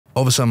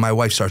All of a sudden, my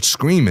wife starts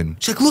screaming.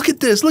 She's like, look at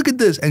this, look at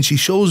this. And she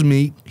shows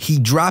me, he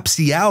drops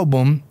the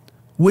album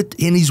and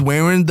he's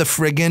wearing the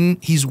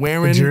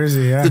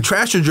jersey, the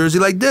Trasher jersey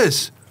like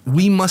this.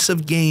 We must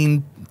have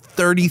gained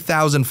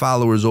 30,000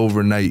 followers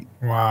overnight.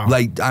 Wow.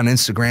 Like on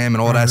Instagram and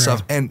all that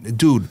stuff. And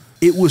dude,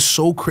 it was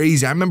so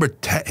crazy. I remember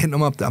hitting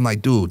him up. I'm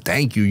like, dude,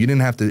 thank you. You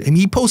didn't have to. And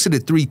he posted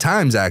it 3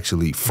 times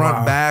actually,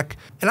 front, back.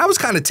 And I was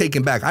kind of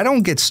taken back. I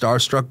don't get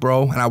starstruck,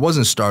 bro. And I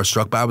wasn't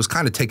starstruck, but I was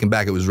kind of taken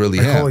back. It was really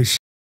him. Holy shit.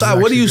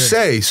 What do you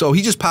say? So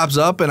he just pops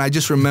up, and I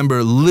just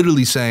remember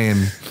literally saying,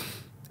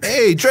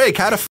 hey, Drake,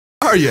 how the f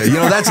are you? You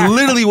know, that's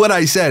literally what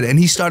I said. And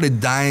he started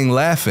dying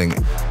laughing.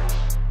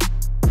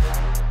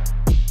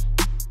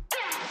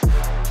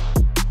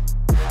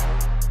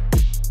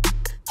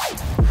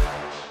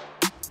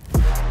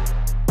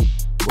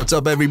 What's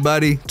up,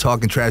 everybody?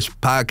 Talking Trash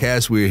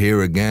Podcast. We're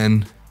here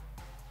again.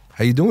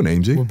 How you doing,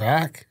 AJ? We're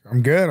back.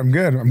 I'm good. I'm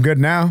good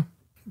now.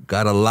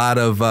 Got a lot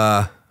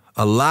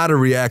of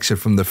reaction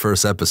from the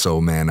first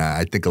episode, man.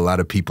 I think a lot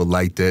of people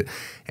liked it.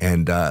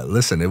 And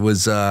listen, it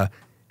was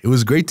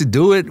great to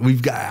do it.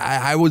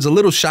 I was a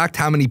little shocked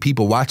how many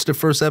people watched the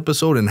first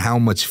episode and how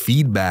much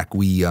feedback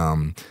we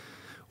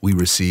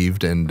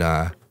received. And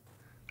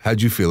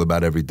how'd you feel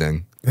about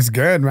everything? It's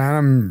good,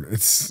 man.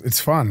 It's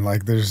fun.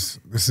 Like I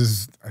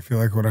feel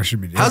like what I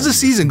should be doing. How's the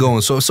season going?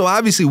 So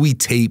obviously we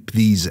tape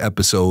these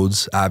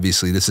episodes.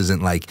 Obviously this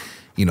isn't like,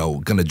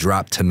 gonna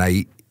drop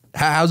tonight.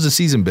 How's the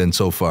season been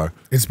so far?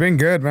 It's been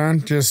good,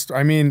 man.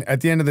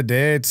 At the end of the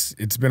day,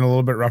 it's been a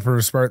little bit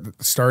rougher to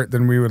start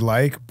than we would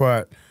like,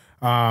 but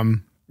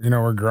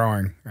we're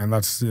growing, and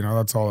that's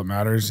all that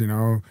matters.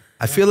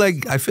 I feel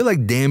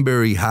like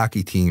Danbury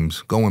hockey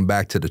teams, going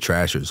back to the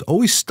Trashers,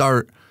 always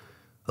start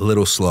a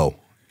little slow.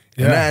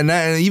 Yeah.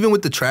 And even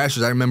with the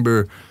Trashers, I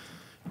remember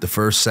the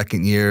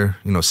second year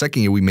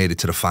we made it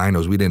to the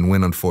finals. We didn't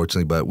win,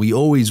 unfortunately, but we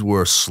always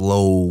were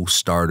slow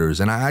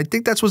starters. And I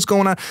think that's what's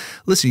going on.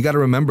 Listen, you got to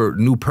remember,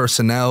 new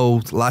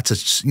personnel, lots of,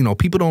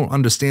 people don't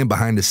understand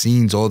behind the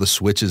scenes, all the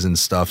switches and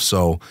stuff.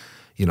 So,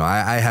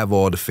 I have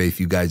all the faith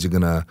you guys are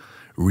going to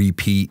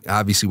repeat.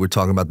 Obviously, we're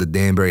talking about the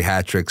Danbury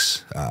hat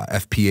tricks,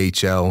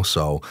 FPHL.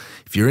 So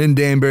if you're in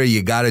Danbury,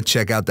 you got to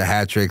check out the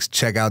hat tricks.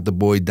 Check out the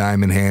boy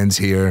Diamond Hands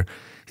here.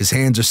 His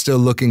hands are still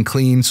looking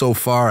clean so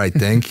far, I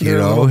think.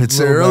 It's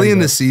early in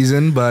the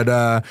season, but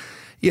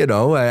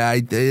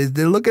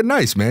they're looking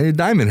nice, man.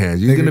 Diamond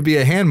hands. You're going to be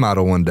a hand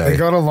model one day. They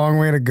got a long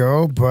way to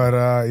go, but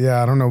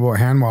I don't know about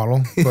hand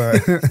model,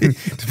 but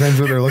depends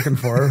what they're looking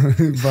for.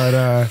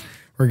 But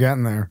we're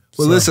getting there.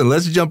 Well, listen,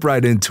 let's jump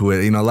right into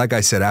it. Like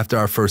I said, after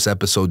our first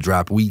episode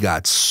dropped, we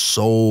got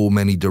so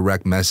many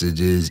direct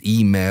messages,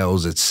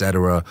 emails,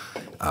 etc.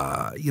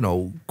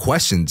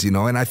 Questions.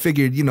 And I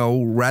figured,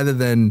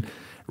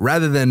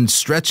 rather than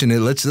stretching it,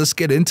 let's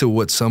get into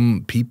what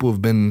some people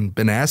have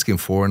been asking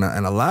for.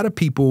 And a lot of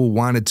people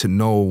wanted to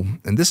know,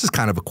 and this is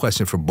kind of a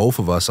question for both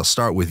of us. I'll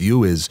start with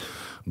you, is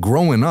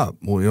growing up,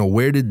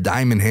 where did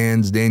Diamond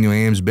Hands, Daniel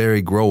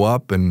Amesbury grow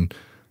up? And,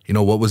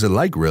 what was it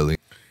like, really?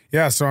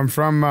 Yeah, so I'm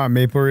from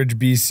Maple Ridge,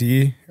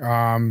 BC.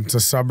 It's a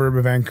suburb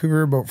of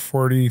Vancouver, about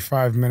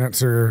 45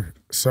 minutes or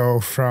so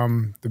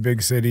from the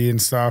big city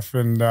and stuff.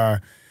 And, I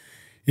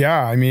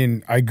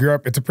grew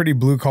up, it's a pretty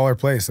blue collar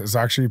place. It's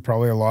actually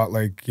probably a lot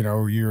like,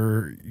 where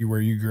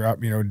you grew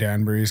up,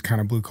 Danbury is kind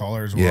of blue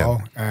collar as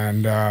well.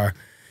 Yeah.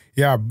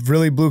 And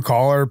really blue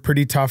collar,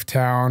 pretty tough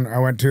town. I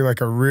went to like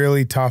a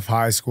really tough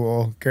high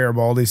school,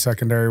 Garibaldi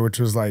Secondary,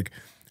 which was like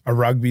a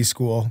rugby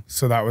school.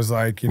 So that was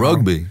like,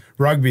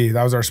 Rugby,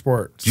 that was our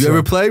sport. Did you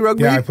ever play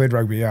rugby? Yeah, I played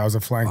rugby. Yeah, I was a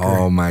flanker.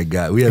 Oh my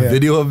God. We have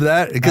video of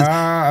that?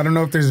 I don't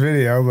know if there's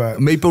video, but...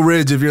 Maple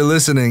Ridge, if you're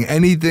listening,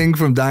 anything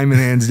from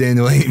Diamond Hands,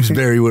 Daniel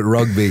Amesbury with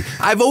rugby.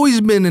 I've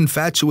always been not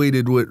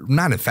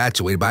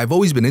infatuated, but I've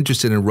always been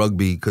interested in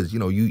rugby because,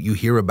 you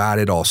hear about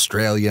it,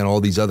 Australia and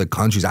all these other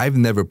countries. I've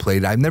never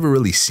played it. I've never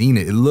really seen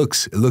it. It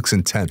looks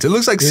intense. It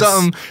looks like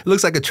it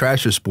looks like a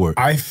trasher sport.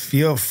 I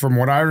feel, from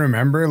what I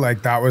remember,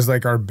 like that was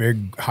like our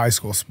big high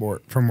school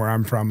sport from where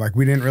I'm from. Like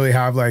we didn't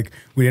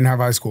have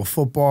high school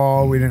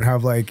football. We didn't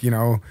have a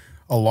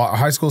lot.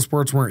 High school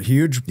sports weren't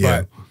huge,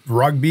 but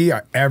rugby,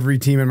 every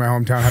team in my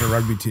hometown had a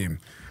rugby team,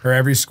 or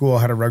every school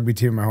had a rugby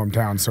team in my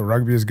hometown. So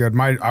rugby is good.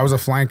 I was a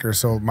flanker,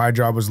 so my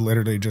job was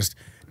literally just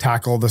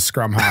tackle the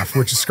scrum half,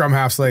 which scrum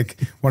half's like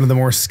one of the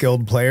more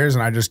skilled players,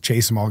 and I just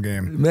chase them all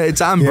game.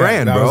 It's on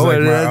brand,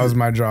 bro. That was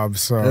my job.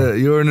 So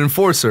you're an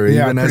enforcer,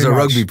 even as a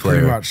rugby player.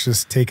 Pretty much,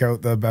 just take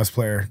out the best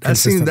player. That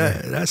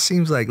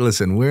seems like,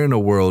 listen, we're in a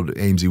world,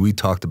 Amesy, we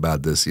talked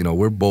about this,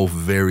 we're both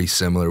very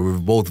similar. We're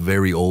both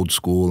very old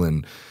school,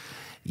 and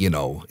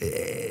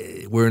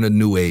we're in a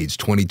new age,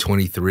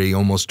 2023,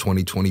 almost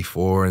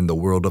 2024, in the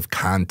world of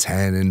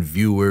content and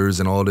viewers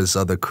and all this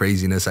other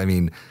craziness.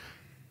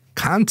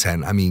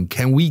 Content.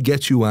 Can we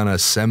get you on a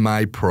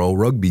semi-pro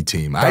rugby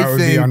team? That would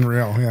be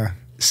unreal, yeah.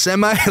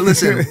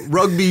 Listen,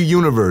 rugby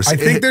universe. I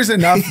think there's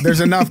enough.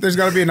 There's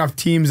got to be enough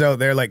teams out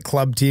there, like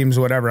club teams,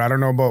 whatever. I don't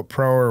know about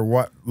pro or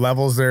what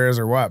levels there is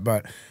or what,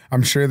 but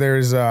I'm sure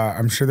there's a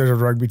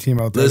rugby team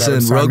out there.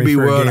 Listen, rugby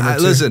world.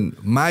 Listen,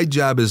 my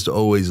job is to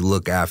always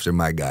look after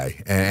my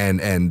guy,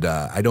 and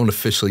I don't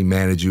officially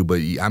manage you, but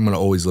I'm going to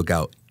always look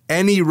out.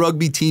 Any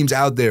rugby teams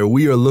out there,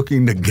 we are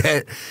looking to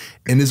get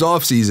in this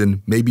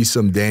offseason, maybe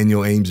some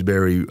Daniel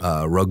Amesbury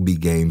rugby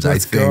games.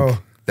 Let's go.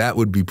 That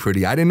would be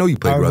pretty. I didn't know you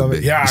played rugby.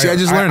 Yeah, see, I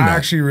just learned that. I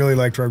actually really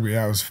liked rugby.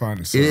 Yeah, it was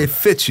fun. So. It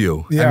fits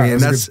you. Yeah, I mean,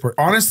 that's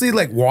honestly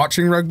like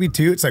watching rugby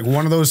too. It's like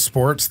one of those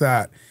sports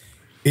that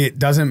it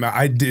doesn't.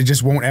 It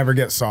just won't ever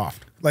get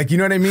soft. Like, you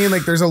know what I mean?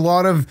 Like there's a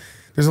lot of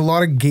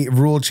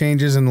rule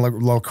changes in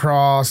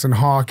lacrosse and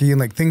hockey, and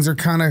like things are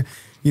kind of,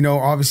 you know,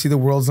 obviously the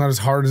world's not as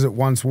hard as it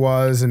once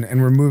was,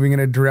 and we're moving in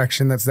a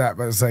direction but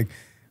it's like,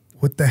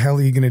 what the hell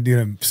are you going to do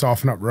to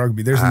soften up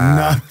rugby? There's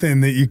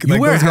nothing that you can...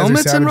 You wear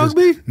helmets in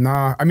rugby?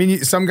 Nah. I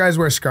mean, some guys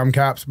wear scrum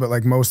caps, but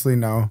like mostly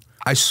no.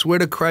 I swear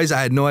to Christ, I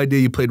had no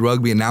idea you played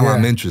rugby, and now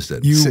I'm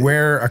interested. You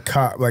wear a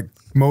cup. Like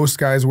most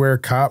guys wear a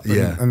cup,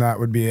 and that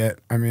would be it.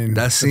 I mean,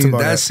 that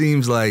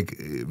seems like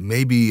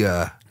maybe...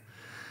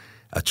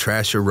 a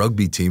trasher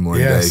rugby team one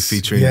day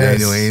featuring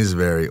Daniel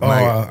Amesbury.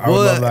 I would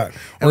love that.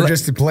 Or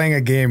just playing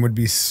a game would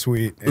be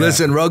sweet. Yeah.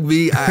 Listen,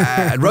 rugby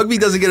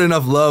doesn't get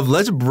enough love.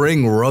 Let's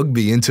bring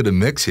rugby into the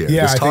mix here.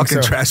 Yeah, this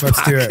Talking Trash Let's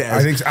podcast. do it.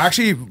 I think so.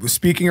 Actually,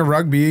 speaking of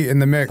rugby in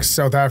the mix,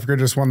 South Africa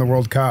just won the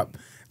World Cup.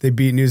 They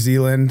beat New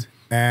Zealand.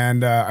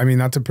 And I mean,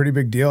 that's a pretty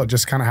big deal. It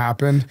just kind of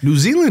happened. New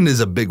Zealand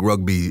is a big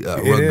rugby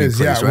place,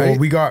 right? Well,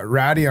 we got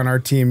Ratty on our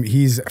team.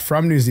 He's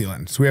from New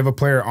Zealand. So we have a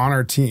player on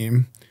our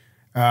team.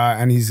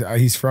 And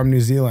he's from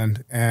New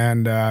Zealand,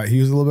 and he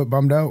was a little bit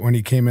bummed out when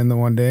he came in the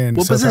one day. And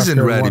what position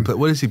did Ratty play?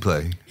 What does he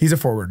play? He's a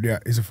forward. Yeah,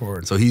 he's a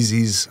forward. So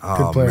he's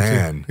good player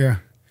man. Too. Yeah.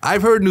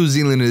 I've heard New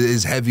Zealand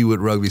is heavy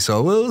with rugby,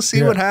 so we'll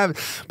see what happens.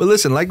 But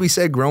listen, like we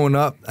said, growing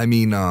up, I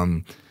mean,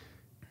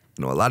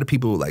 you know, a lot of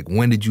people like,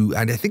 when did you?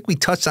 And I think we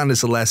touched on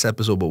this the last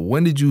episode, but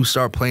when did you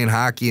start playing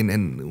hockey?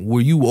 And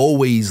were you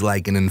always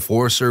like an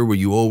enforcer? Were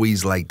you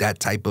always like that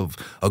type of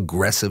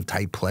aggressive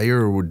type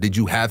player, or did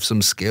you have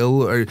some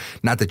skill? Or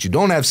not that you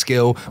don't have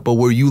skill, but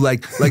were you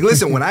like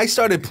listen, when I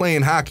started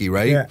playing hockey,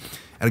 right? Yeah.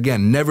 And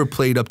again, never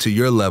played up to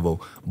your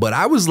level, but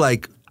I was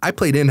like, I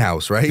played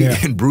in-house, right?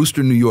 Yeah. In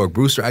Brewster, New York,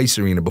 Brewster Ice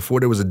Arena, before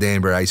there was a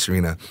Danbury Ice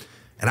Arena.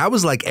 And I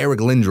was like Eric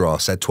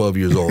Lindros at 12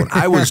 years old.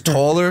 I was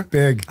taller.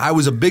 Big. I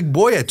was a big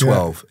boy at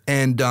 12. Yeah.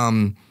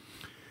 And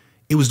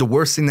it was the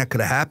worst thing that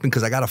could have happened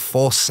because I got a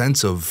false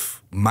sense of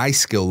my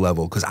skill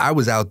level because I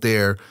was out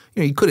there.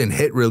 You know, you couldn't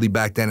hit really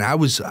back then.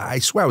 I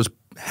swear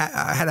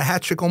I had a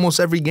hat trick almost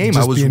every game.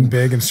 Just I was being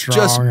big and strong.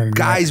 Just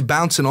guys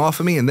bouncing off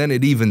of me, and then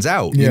it evens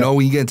out. Yeah. You know,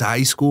 when you get into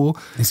high school,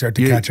 they start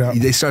to catch up.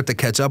 They start to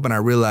catch up, and I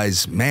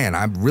realize, man,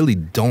 I really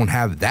don't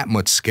have that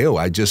much skill.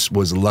 I just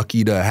was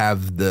lucky to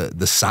have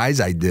the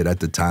size I did at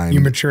the time. You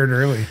matured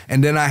early.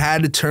 And then I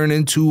had to turn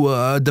into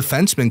a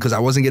defenseman because I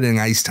wasn't getting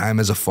ice time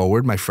as a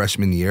forward my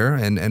freshman year,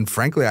 and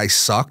frankly, I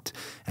sucked.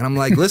 And I'm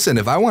like, listen,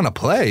 if I want to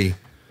play,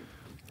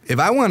 if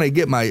I want to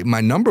get my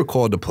number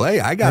called to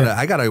play, I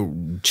gotta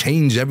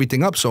change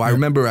everything up. So I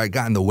remember I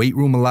got in the weight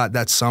room a lot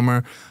that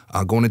summer,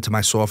 going into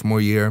my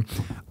sophomore year.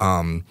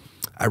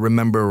 I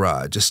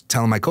remember just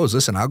telling my coach,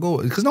 listen, I'll go,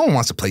 because no one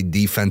wants to play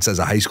defense as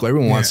a high school.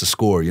 Everyone wants to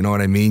score, you know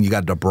what I mean? You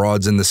got the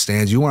broads in the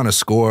stands. You want to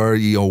score,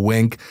 you know,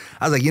 wink.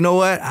 I was like, you know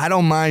what? I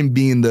don't mind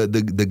being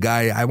the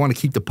guy. I want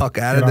to keep the puck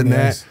out of the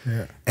net.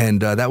 Yeah.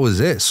 And that was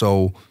it.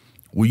 So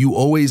were you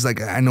always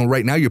like, I know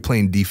right now you're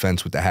playing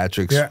defense with the hat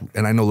tricks,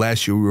 and I know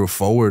last year we were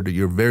forward.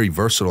 You're very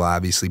versatile,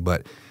 obviously,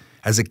 but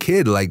as a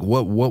kid, like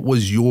what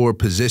was your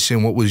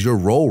position? What was your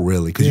role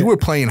really? Because you were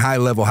playing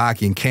high-level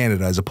hockey in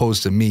Canada as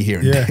opposed to me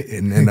here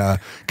in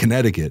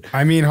Connecticut.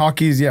 I mean,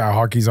 hockey's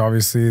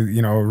obviously,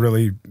 you know,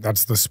 really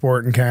that's the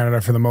sport in Canada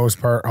for the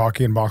most part,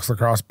 hockey and box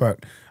lacrosse.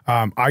 But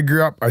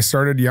I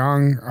started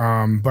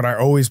young, but I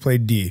always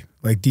played D.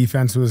 Like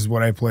defense was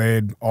what I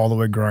played all the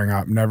way growing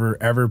up. Never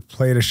ever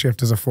played a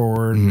shift as a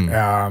forward.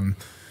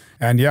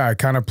 And yeah, I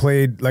kind of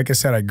played, like I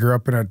said, I grew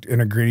up in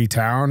a gritty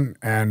town,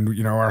 and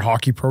you know, our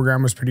hockey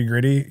program was pretty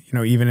gritty. You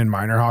know, even in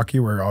minor hockey,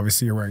 where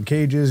obviously you're wearing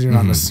cages, you're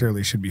not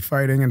necessarily should be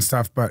fighting and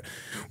stuff. But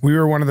we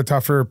were one of the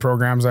tougher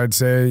programs, I'd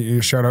say.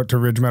 Shout out to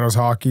Ridge Meadows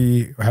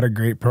Hockey, had a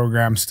great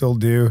program, still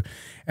do.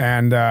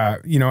 And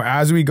you know,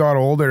 as we got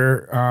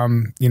older,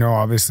 you know,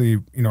 obviously,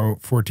 you know,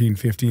 14,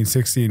 15,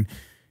 16.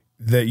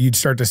 That you'd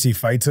start to see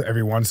fights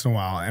every once in a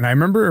while. And I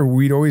remember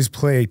we'd always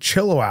play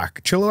Chilliwack.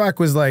 Chilliwack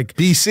was like...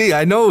 BC,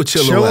 I know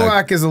Chilliwack.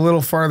 Chilliwack is a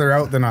little farther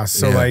out than us.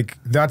 So like,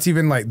 that's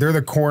even like, they're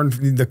the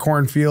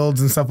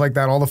cornfields and stuff like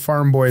that, all the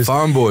farm boys.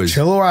 Farm boys.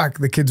 Chilliwack,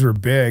 the kids were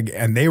big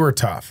and they were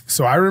tough.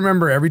 So I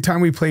remember every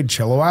time we played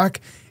Chilliwack,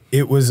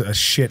 it was a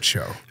shit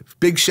show.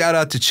 Big shout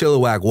out to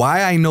Chilliwack.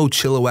 Why I know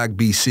Chilliwack,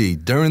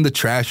 BC, during the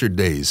Trasher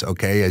days,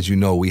 okay, as you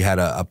know, we had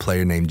a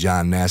player named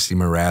John Nasty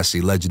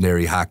Marassi,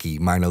 legendary hockey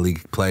minor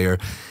league player.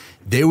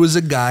 There was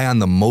a guy on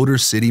the Motor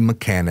City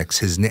Mechanics,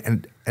 his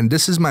name, and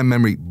this is my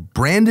memory,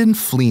 Brandon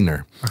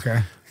Fleener.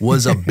 Okay.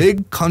 was a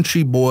big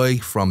country boy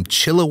from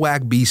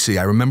Chilliwack, BC.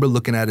 I remember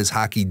looking at his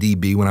hockey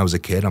DB when I was a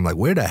kid. I'm like,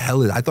 where the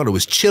hell is... I thought it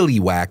was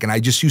Chilliwack, and I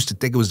just used to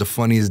think it was the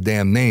funniest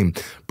damn name.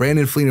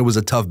 Brandon Fleener was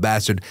a tough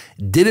bastard.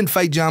 Didn't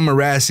fight John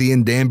Morassi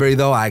in Danbury,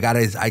 though. I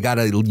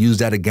gotta use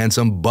that against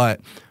him, but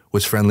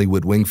was friendly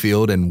with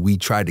Wingfield, and we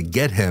tried to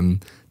get him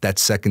that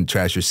second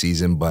Trasher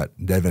season, but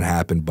that didn't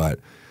happen. But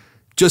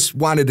just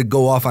wanted to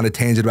go off on a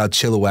tangent about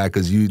Chilliwack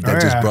because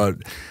just brought.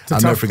 It's a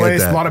tough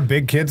place. A lot of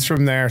big kids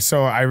from there.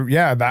 So I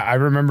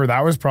remember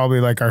that was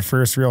probably like our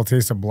first real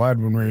taste of blood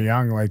when we were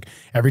young. Like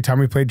every time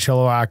we played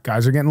Chilliwack,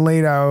 guys are getting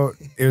laid out.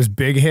 It was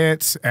big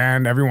hits,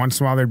 and every once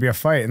in a while there'd be a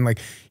fight. And like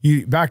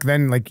you back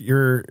then, like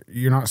you're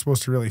not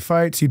supposed to really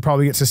fight, so you'd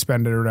probably get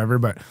suspended or whatever.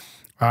 But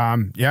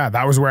yeah,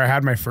 that was where I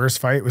had my first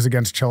fight. Was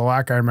against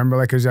Chilliwack. I remember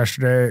like it was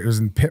yesterday. It was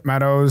in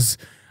Meadows.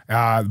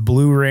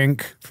 Blue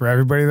rink. For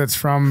everybody that's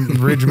from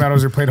Ridge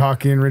Meadows or played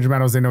hockey in Ridge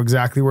Meadows, they know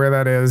exactly where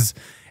that is.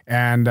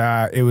 And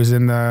it was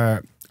in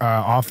the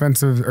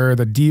offensive or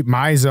the deep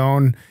my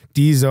zone,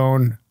 D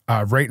zone,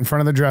 right in front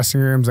of the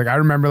dressing rooms. Like I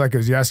remember like it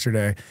was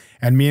yesterday.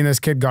 And me and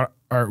this kid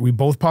we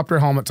both popped our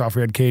helmets off.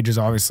 We had cages,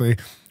 obviously.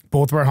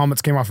 Both of our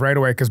helmets came off right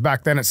away because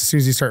back then, as soon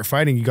as you start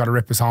fighting, you got to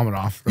rip his helmet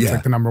off. That's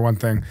like the number one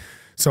thing.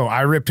 So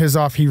I ripped his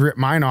off, he ripped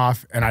mine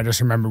off, and I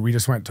just remember we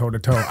just went toe to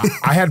toe.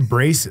 I had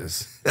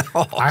braces.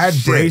 I had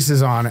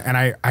braces on, and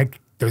I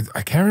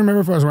can't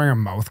remember if I was wearing a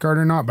mouth guard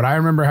or not, but I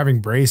remember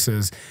having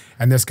braces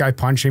and this guy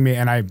punching me,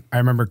 and I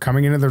remember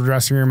coming into the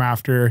dressing room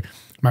after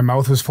my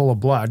mouth was full of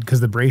blood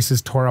because the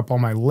braces tore up all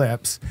my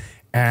lips,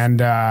 and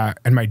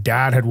my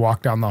dad had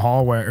walked down the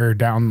hallway or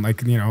down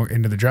like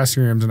into the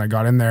dressing rooms, and I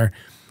got in there.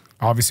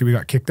 Obviously, we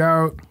got kicked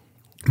out.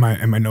 My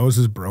nose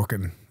was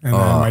broken. And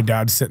then my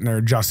dad's sitting there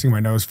adjusting my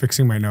nose,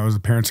 fixing my nose.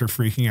 The parents are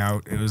freaking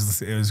out. It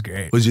was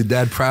great. Was your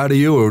dad proud of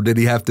you, or did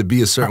he have to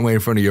be a certain way in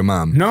front of your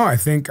mom? No, I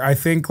think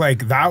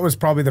like that was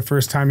probably the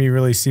first time you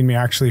really seen me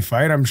actually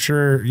fight. I'm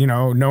sure,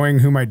 knowing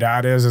who my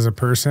dad is as a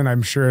person,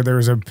 I'm sure there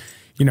was a,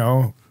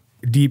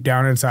 deep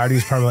down inside,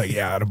 he's probably like,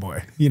 yeah,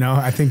 attaboy.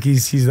 I think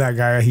he's that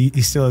guy.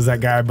 He still is that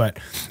guy. But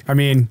I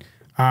mean,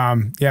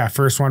 yeah,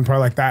 first one probably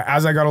like that.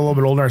 As I got a little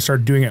bit older, I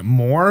started doing it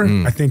more.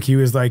 I think he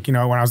was like, when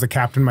I was the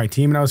captain of my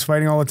team and I was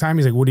fighting all the time,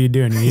 he's like, what are you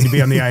doing? You need to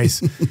be on the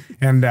ice.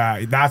 And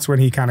that's when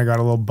he kind of got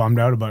a little bummed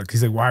out about it because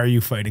he's like, why are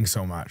you fighting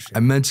so much? I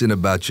mentioned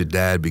about your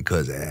dad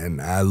because,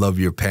 and I love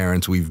your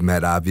parents. We've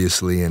met,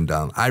 obviously. And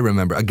I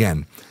remember,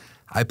 again,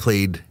 I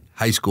played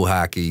high school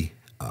hockey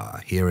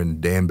here in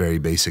Danbury,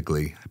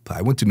 basically.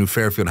 I went to New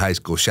Fairfield High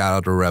School. Shout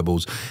out to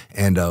Rebels.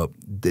 And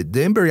the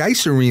Danbury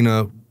Ice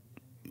Arena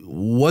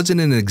wasn't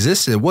in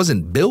existence. It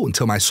wasn't built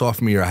until my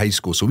sophomore year of high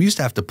school. So we used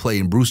to have to play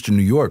in Brewster,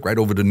 New York, right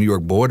over the New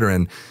York border.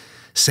 And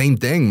same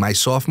thing, my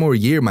sophomore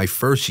year, my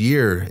first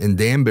year in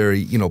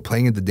Danbury,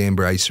 playing at the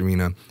Danbury Ice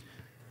Arena,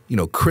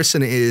 Chris,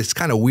 and it's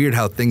kind of weird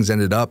how things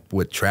ended up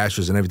with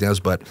Trashers and everything else,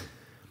 but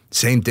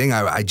same thing.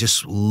 I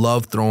just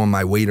love throwing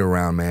my weight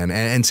around, man.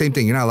 And same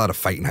thing, you're not allowed to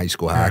fight in high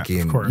school hockey.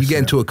 And you get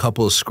into a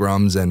couple of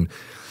scrums, and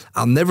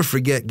I'll never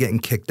forget getting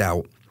kicked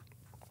out.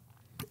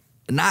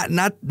 Not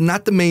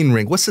the main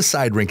rink. What's the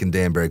side rink in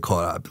Danbury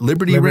called?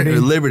 Liberty Rink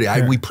or Liberty?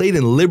 Yeah. We played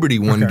in Liberty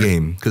one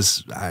game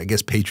because I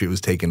guess Patriot was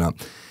taken up.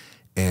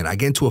 And I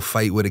get into a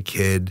fight with a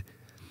kid,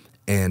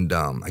 and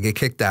I get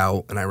kicked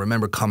out. And I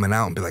remember coming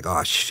out and be like,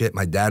 oh, shit,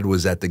 my dad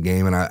was at the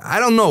game. And I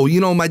don't know.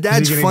 My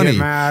dad's funny.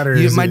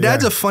 My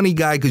dad's a funny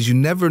guy because you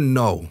never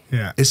know.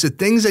 Yeah. It's the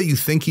things that you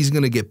think he's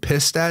going to get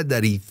pissed at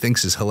that he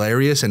thinks is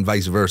hilarious and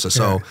vice versa.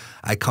 So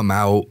I come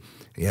out.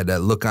 He had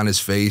that look on his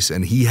face,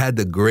 and he had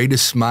the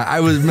greatest smile. I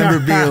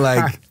remember being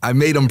like, I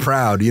made him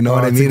proud. You know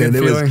what I mean? And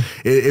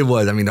it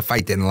was. I mean, the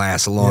fight didn't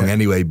last long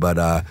anyway, but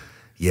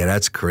yeah,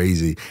 that's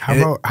crazy.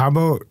 How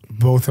about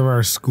both of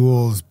our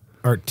schools?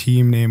 Our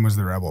team name was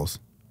the Rebels.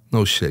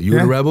 No shit. You were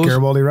the Rebels?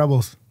 Garibaldi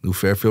Rebels. New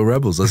Fairfield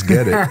Rebels. Let's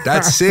get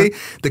it.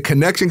 The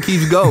connection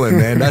keeps going,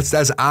 man.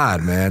 That's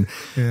odd, man.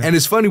 Yeah. And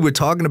it's funny we're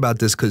talking about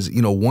this because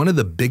one of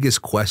the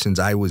biggest questions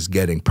I was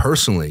getting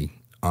personally.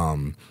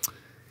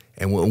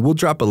 And we'll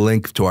drop a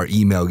link to our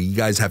email. You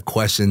guys have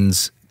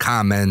questions,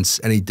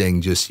 comments, anything,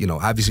 just,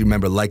 obviously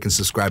remember, like and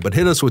subscribe, but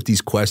hit us with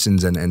these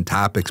questions and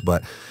topics.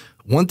 But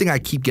one thing I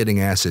keep getting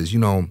asked is,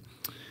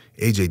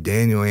 AJ,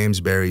 Daniel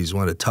Amesbury is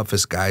one of the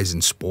toughest guys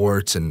in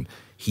sports, and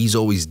he's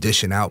always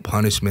dishing out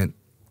punishment.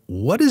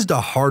 What is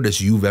the hardest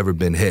you've ever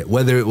been hit?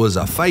 Whether it was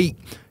a fight,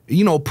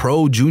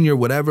 pro, junior,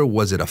 whatever,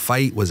 was it a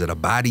fight? Was it a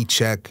body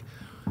check?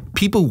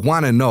 People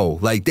want to know,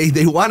 like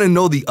they want to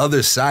know the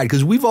other side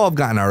because we've all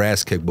gotten our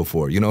ass kicked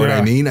before. You know what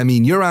I mean? I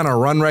mean, you're on a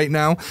run right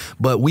now,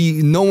 but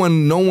no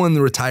one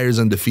retires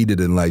undefeated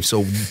in life.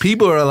 So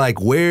people are like,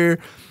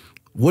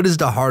 what is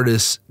the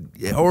hardest,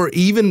 or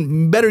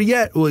even better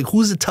yet, like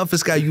who's the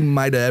toughest guy you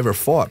might have ever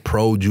fought,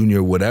 pro,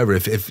 junior, whatever?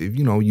 If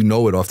you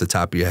know it off the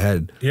top of your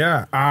head.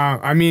 Yeah,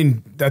 I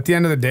mean, at the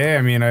end of the day,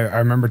 I mean, I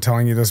remember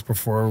telling you this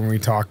before when we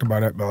talked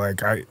about it, but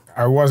like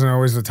I wasn't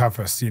always the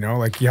toughest,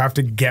 like you have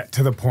to get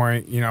to the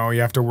point, you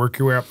have to work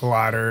your way up the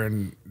ladder,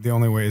 and the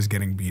only way is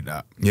getting beat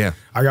up. Yeah.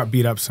 I got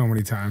beat up so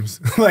many times,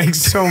 like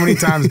so many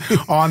times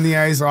on the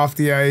ice, off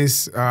the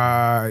ice,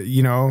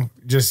 you know,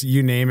 just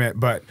you name it.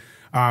 But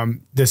I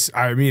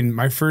mean,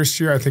 my first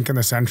year, I think in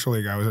the Central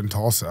League, I was in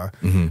Tulsa.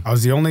 I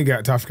was the only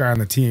tough guy on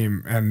the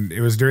team, and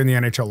it was during the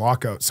NHL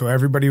lockout. So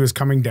everybody was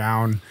coming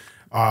down.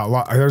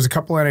 There was a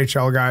couple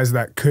NHL guys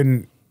that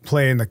couldn't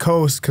play in the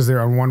coast because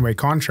they're on one-way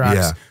contracts.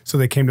 Yeah. So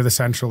they came to the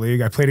Central League.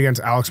 I played against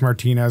Alex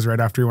Martinez right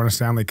after he won a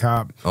Stanley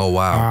Cup. Oh,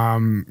 wow.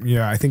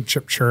 Yeah, I think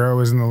Chip Churro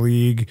was in the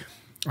league.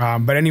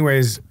 But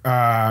anyways,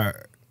 there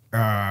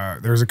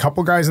was a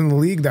couple guys in the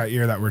league that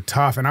year that were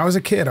tough. And I was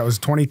a kid. I was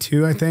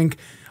 22, I think,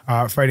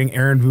 fighting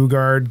Aaron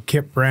Bugard,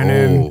 Kip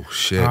Brennan,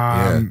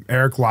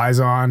 Eric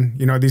Lizon.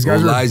 You know, these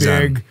guys were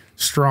big,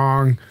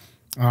 strong.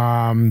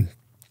 Trying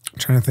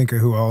to think of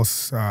who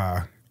else.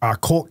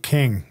 Colt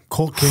King.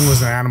 Colt King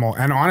was an animal.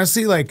 And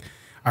honestly, like,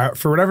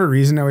 for whatever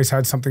reason, I always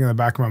had something in the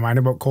back of my mind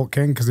about Colt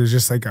King because he was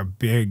just like a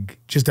big,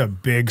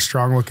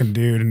 strong looking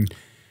dude.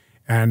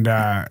 And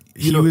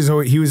he was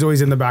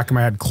always in the back of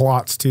my head.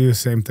 Klotz too,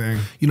 same thing.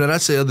 You know,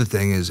 that's the other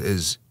thing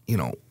is you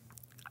know,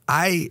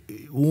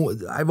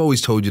 I've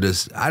always told you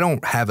this. I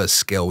don't have a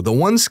skill. The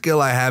one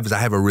skill I have is I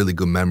have a really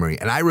good memory.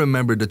 And I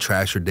remember the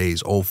Trasher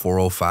days,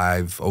 04,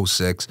 05,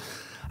 06.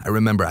 I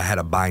remember I had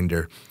a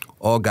binder.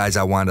 All guys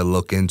I wanted to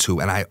look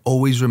into. And I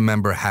always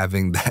remember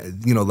having that,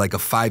 you know, like a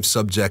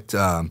 5-subject,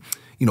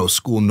 you know,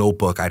 school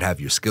notebook. I'd have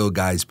your skill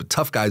guys, but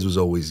tough guys was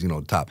always, you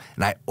know, top.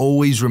 And I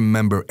always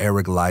remember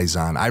Eric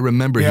Lizon. I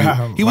remember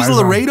he was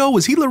Laredo.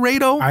 Was he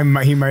Laredo? He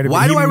might have been.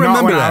 Why do I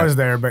remember that? I was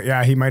there, but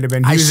yeah, he might have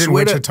been. He was in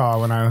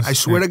Wichita when I was. I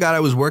swear to God,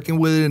 I was working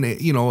with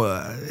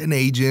an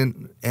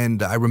agent,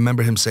 and I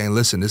remember him saying,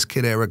 "Listen, this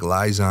kid Eric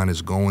Lizon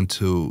is going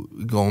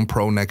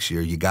pro next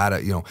year. You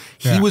gotta, you know."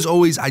 He was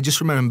always. I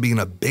just remember him being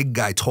a big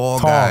guy,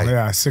 tall guy.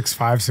 Yeah,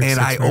 6'5", 6'6". And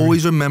I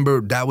always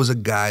remember that was a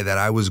guy that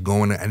I was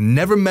going to. I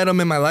never met him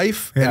in my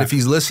life. Yeah. And if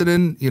he's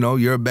listening, you know,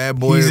 you're a bad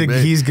boy.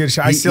 He's good.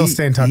 I still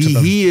stay in touch with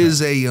him. He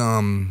is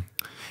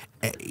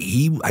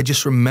I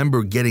just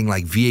remember getting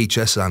like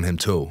VHS on him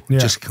too. Yeah.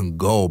 Just can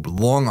go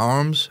long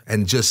arms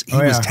and just he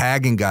was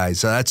tagging guys.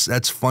 So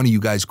that's funny.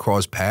 You guys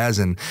cross paths,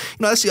 and you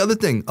know that's the other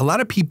thing. A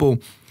lot of people.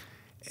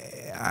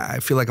 I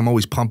feel like I'm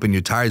always pumping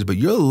your tires, but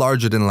you're a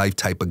larger than life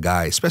type of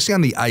guy, especially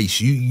on the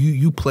ice.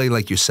 You play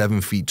like you're 7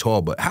 feet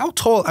tall, but how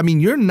tall? I mean,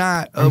 you're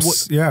not.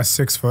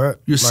 6 foot.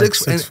 You're like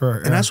 6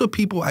 foot, and that's what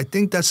people. I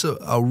think that's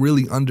a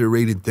really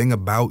underrated thing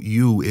about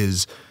you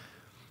is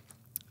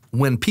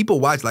when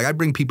people watch. Like I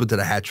bring people to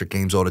the hat trick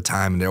games all the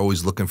time, and they're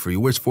always looking for you.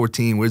 Where's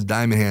 14? Where's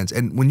Diamond Hands?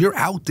 And when you're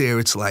out there,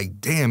 it's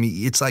like, damn,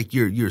 it's like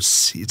you're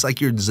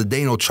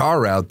Zdeno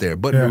Chara out there.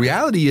 But the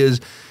reality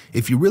is,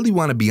 if you really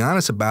want to be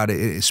honest about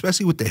it,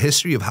 especially with the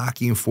history of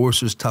hockey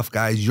enforcers, tough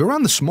guys, you're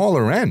on the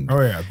smaller end.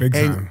 Oh yeah, big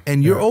time.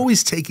 And you're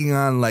always taking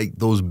on like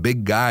those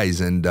big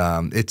guys, and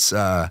that's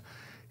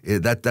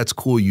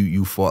cool.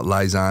 You fought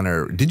Lizon,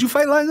 or did you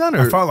fight Lizon?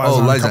 I fought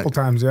Lizon a couple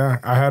times. Yeah,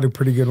 I had a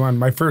pretty good one.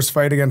 My first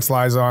fight against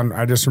Lizon,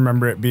 I just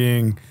remember it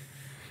being.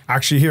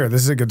 Actually,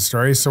 this is a good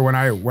story. So when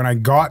I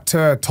got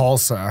to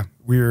Tulsa,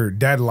 we were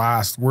dead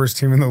last, worst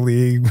team in the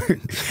league.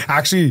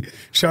 Actually,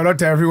 shout out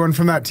to everyone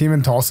from that team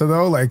in Tulsa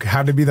though. Like,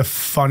 had to be the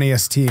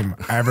funniest team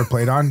I ever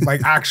played on.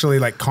 Like, actually,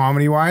 like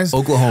comedy wise,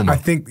 Oklahoma. I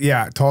think,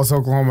 Tulsa,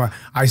 Oklahoma.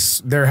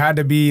 there had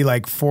to be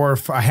like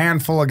a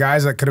handful of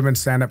guys that could have been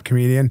stand up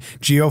comedian.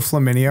 Gio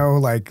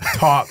Flaminio, like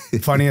top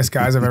funniest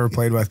guys I've ever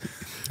played with.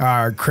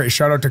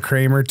 Shout out to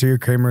Kramer too.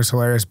 Kramer's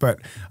hilarious, but.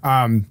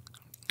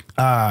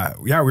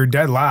 We were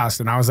dead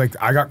last, and I was like,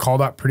 I got called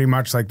up pretty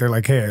much. Like they're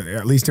like, hey,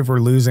 at least if we're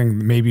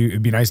losing, maybe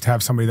it'd be nice to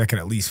have somebody that can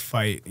at least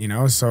fight, you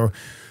know. So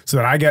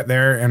that I get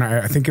there, and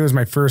I think it was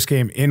my first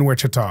game in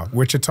Wichita.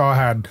 Wichita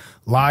had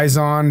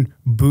Lizon,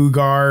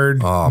 Bugard,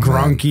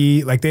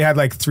 Grunke, like they had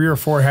like 3 or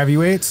 4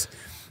 heavyweights.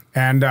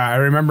 And I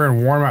remember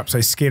in warm-ups,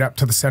 I skate up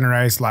to the center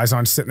ice.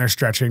 Lizon's sitting there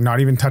stretching, not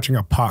even touching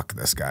a puck,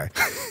 this guy.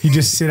 He'd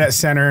just sit at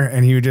center,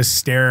 and he would just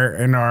stare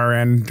in our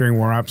end during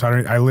warm-ups.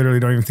 I literally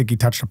don't even think he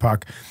touched a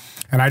puck.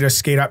 And I just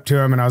skate up to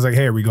him, and I was like,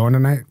 hey, are we going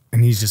tonight?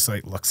 And he's just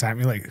like, looks at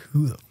me like,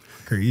 who the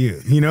fuck are you?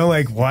 You know,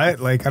 like,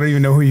 what? Like, I don't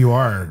even know who you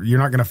are. You're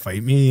not going to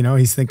fight me? You know,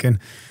 he's thinking,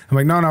 I'm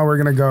like, no, we're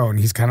going to go. And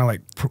he's kind of like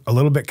a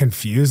little bit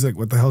confused. Like,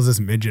 what the hell is this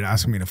midget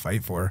asking me to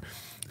fight for?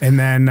 So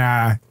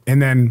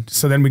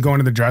then we go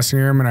into the dressing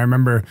room, and I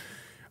remember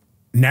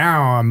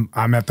now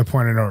I'm at the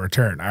point of no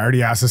return. I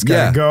already asked this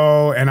guy to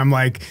go, and I'm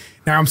like,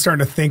 now I'm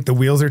starting to think the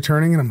wheels are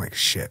turning, and I'm like,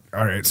 shit.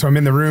 All right. So I'm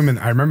in the room, and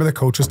I remember the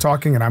coach was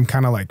talking, and I'm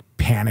kind of like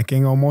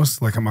panicking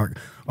almost. Like I'm like,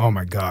 oh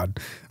my God,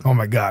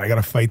 I got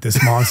to fight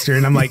this monster.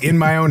 And I'm like in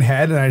my own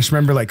head, and I just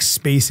remember like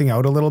spacing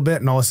out a little bit,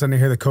 and all of a sudden I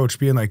hear the coach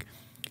being like,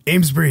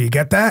 Amesbury, you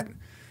get that?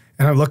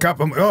 And I look up,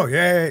 I'm like, oh,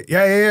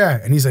 yeah.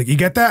 And he's like, you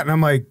get that? And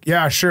I'm like,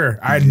 yeah, sure.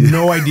 I had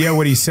no idea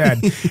what he said.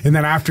 And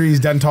then after he's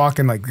done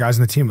talking, like the guys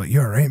on the team, like,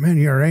 you all right, man?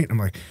 You all right? And I'm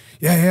like,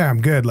 yeah,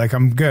 I'm good. Like,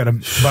 I'm good.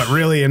 But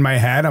really in my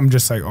head, I'm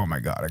just like, oh my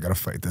God, I got to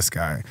fight this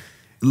guy.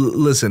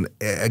 Listen,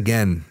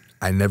 again,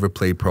 I never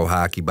played pro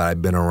hockey, but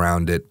I've been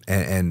around it.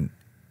 And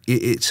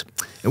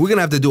and we're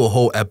gonna have to do a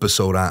whole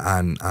episode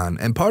on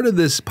and part of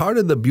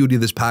the beauty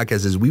of this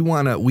podcast is we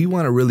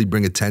wanna really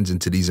bring attention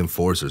to these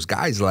enforcers,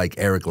 guys like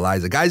Eric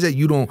Liza, guys that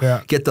you don't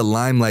get the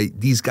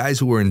limelight, these guys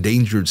who are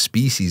endangered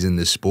species in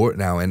this sport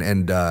now,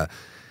 and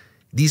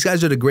these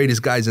guys are the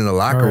greatest guys in the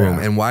locker room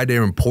and why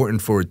they're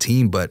important for a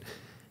team. But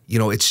you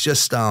know, it's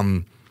just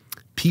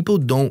people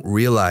don't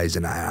realize,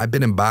 and I've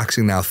been in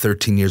boxing now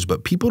 13 years,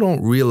 but people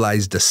don't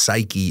realize the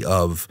psyche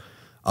of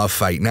a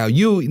fight. Now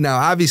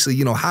obviously,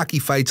 you know, hockey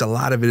fights, a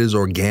lot of it is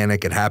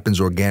organic. It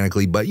happens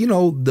organically. But, you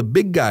know, the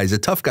big guys, the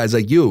tough guys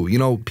like you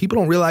know, people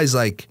don't realize,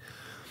 like,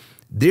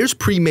 there's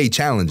pre-made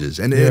challenges.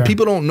 And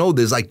people don't know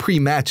there's, like,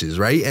 pre-matches,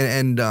 right?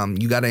 And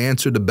you got to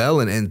answer the bell.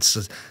 And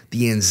it's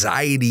the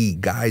anxiety,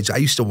 guys. I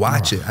used to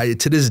watch it.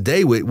 To this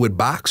day, with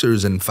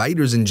boxers and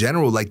fighters in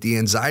general, like, the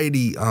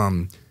anxiety,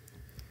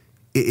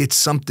 it's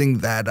something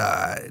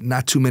that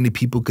not too many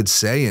people could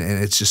say.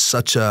 And it's just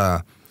such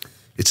a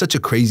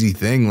crazy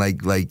thing,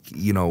 like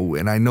you know,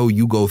 and I know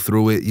you go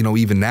through it, you know,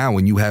 even now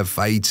when you have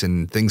fights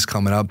and things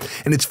coming up.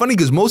 And it's funny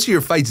because most of your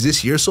fights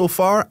this year so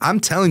far, I'm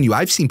telling you,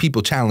 I've seen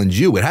people challenge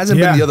you. It hasn't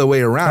been the other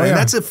way around. And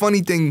that's a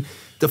funny thing.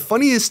 The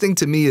funniest thing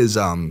to me is,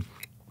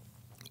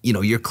 you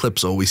know, your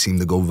clips always seem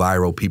to go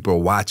viral. People are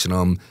watching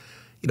them.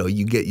 You know,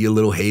 you get your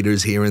little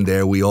haters here and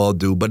there. We all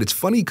do. But it's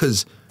funny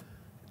because,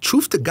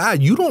 truth to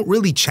God, you don't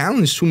really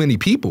challenge too many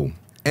people.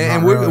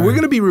 And we're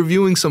going to be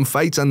reviewing some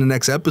fights on the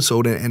next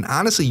episode. And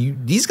honestly,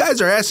 these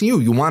guys are asking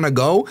you want to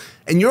go?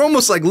 And you're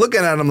almost like looking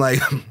at them like,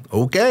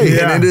 okay.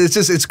 Yeah. And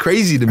it's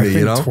crazy to me, I think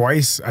you know?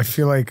 Twice. I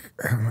feel like,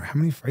 how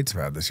many fights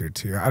have I had this year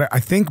too? I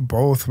think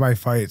both my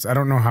fights, I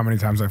don't know how many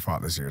times I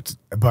fought this year,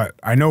 but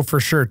I know for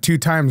sure 2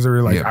 times they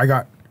were like, I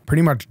got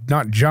pretty much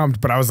not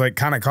jumped, but I was like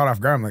kind of caught off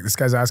guard. I'm like, this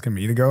guy's asking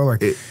me to go.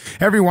 Like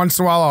every once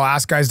in a while I'll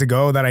ask guys to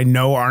go that I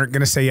know aren't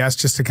going to say yes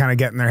just to kind of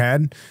get in their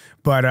head.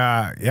 But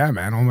yeah,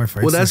 man, all my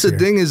fights. Well, that's the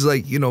thing is,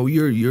 like, you know,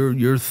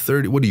 you're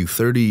 30. What are you,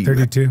 30?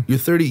 32. You're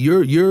 30.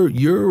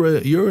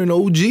 You're an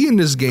OG in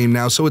this game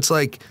now. So it's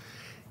like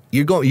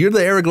you're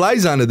the Eric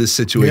Liza of this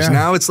situation.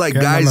 Now it's like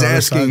guys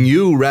asking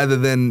you rather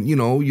than, you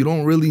know, you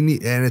don't really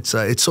need. And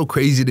it's so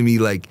crazy to me,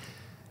 like,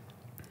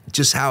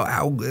 just how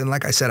and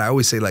like I said, I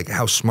always say, like,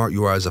 how smart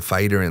you are as a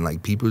fighter, and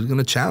like people are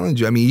gonna challenge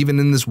you. I mean, even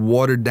in this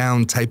watered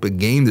down type of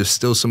game, there's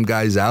still some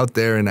guys out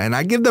there, and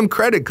I give them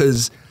credit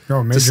because.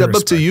 To step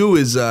up to you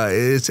is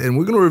and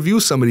we're gonna review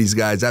some of these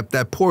guys.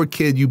 That poor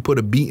kid you put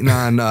a beating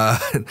on.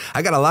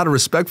 I got a lot of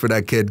respect for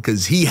that kid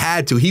because he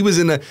had to. He was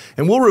in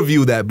and we'll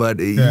review that, but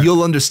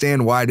you'll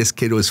understand why this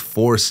kid was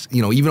forced.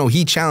 You know, even though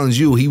he challenged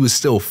you, he was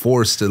still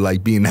forced to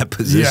like be in that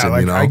position. Yeah,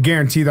 like, you know? I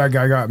guarantee that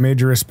guy got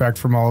major respect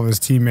from all of his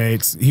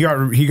teammates. He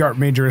got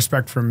major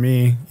respect from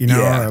me. You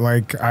know,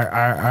 like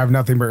I have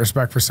nothing but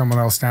respect for someone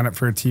else stand up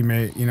for a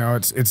teammate. You know,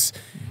 it's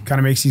kind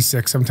of makes you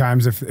sick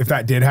sometimes if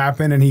that did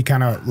happen and he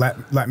kind of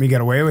let me get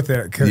away with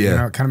it. You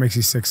know, it kind of makes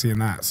you sick seeing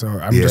that. So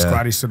I'm just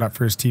glad he stood up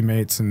for his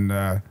teammates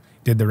and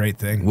did the right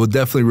thing. We'll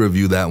definitely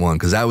review that one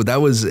because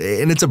that was,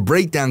 and it's a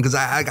breakdown because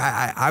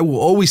I will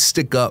always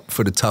stick up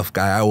for the tough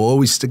guy. I will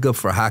always stick up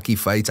for hockey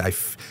fights.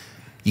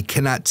 You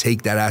cannot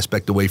take that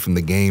aspect away from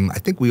the game. I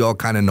think we all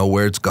kind of know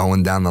where it's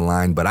going down the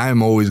line, but I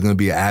am always going to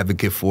be an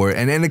advocate for it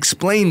and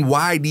explain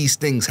why these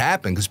things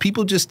happen because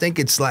people just think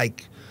it's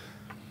like,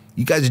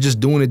 you guys are just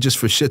doing it just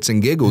for shits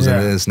and giggles,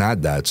 and it's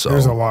not that. So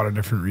there's a lot of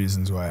different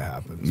reasons why it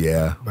happens.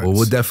 Yeah, well,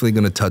 we're definitely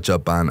going to touch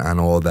up on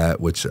all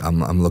that, which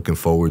I'm looking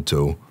forward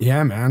to.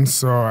 Yeah, man.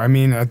 So I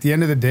mean, at the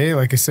end of the day,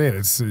 like I said,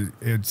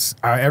 it's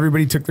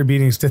everybody took their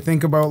beatings. To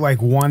think about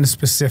like one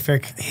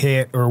specific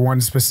hit or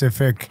one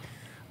specific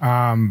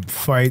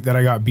fight that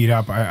I got beat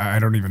up, I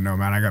don't even know,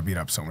 man. I got beat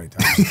up so many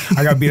times.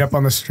 I got beat up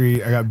on the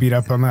street. I got beat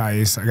up on the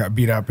ice. I got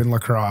beat up in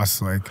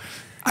lacrosse. Like.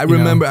 I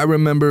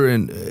remember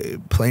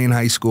in playing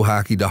high school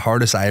hockey, the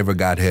hardest I ever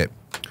got hit.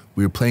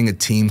 We were playing a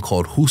team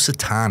called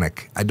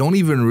Housatonic. I don't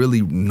even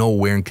really know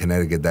where in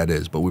Connecticut that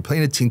is, but we're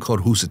playing a team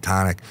called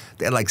Housatonic.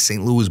 They had like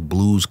St. Louis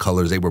Blues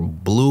colors. They were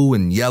blue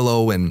and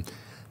yellow, and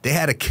they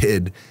had a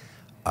kid.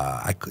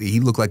 He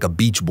looked like a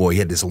beach boy. He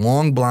had this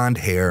long blonde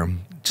hair,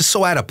 just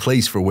so out of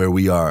place for where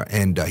we are.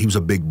 And he was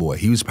a big boy.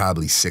 He was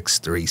probably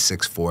 6'3",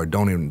 6'4".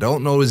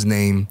 Don't know his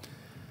name.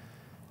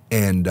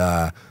 And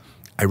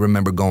I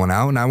remember going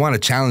out, and I want to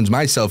challenge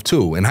myself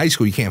too. In high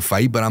school, you can't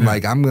fight, but I'm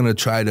like, I'm going to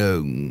try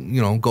to,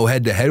 you know, go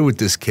head to head with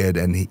this kid.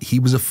 And he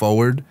was a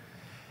forward,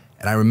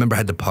 and I remember I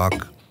had the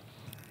puck.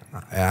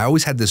 I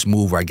always had this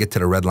move where I get to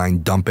the red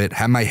line, dump it,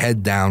 have my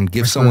head down,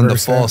 give someone the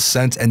false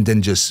sense, and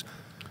then just,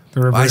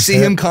 I see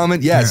him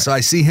coming. So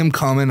I see him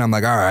coming. I'm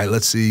like, all right,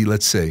 let's see.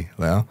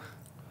 Well,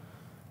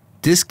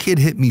 this kid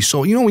hit me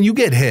so, you know, when you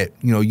get hit,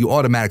 you know, you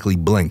automatically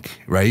blink,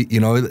 right?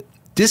 You know,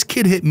 this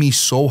kid hit me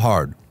so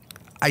hard.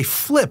 I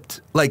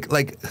flipped, like,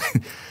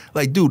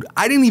 dude,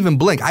 I didn't even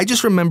blink. I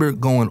just remember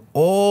going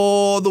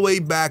all the way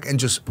back and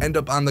just end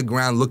up on the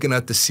ground looking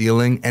at the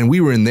ceiling. And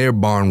we were in their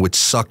barn, which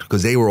sucked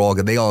because all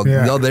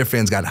their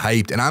fans got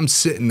hyped. And I'm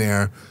sitting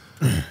there,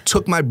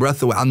 took my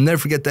breath away. I'll never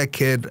forget that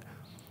kid.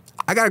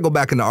 I got to go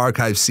back in the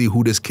archives, see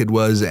who this kid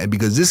was. And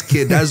because this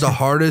kid, that's the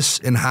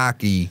hardest in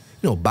hockey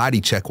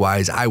body check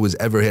wise, I was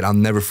ever hit. I'll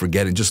never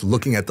forget it. Just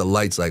looking at the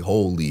lights like,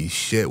 holy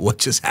shit, what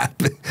just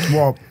happened?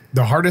 Well,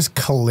 the hardest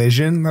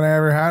collision that I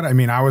ever had, I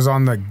mean, I was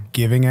on the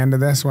giving end of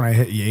this when I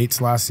hit Yates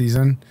last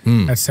season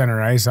at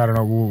center ice. I don't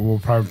know, we'll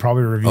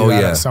probably review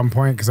that at some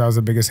point because that was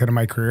the biggest hit of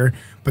my career.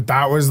 But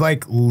that was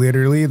like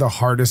literally the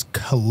hardest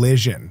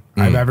collision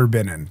I've ever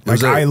been in.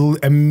 Like I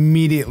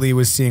immediately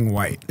was seeing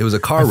white. It was a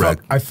car wreck.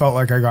 I felt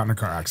like I got in a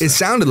car accident. It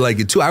sounded like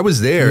it too. I was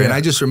there and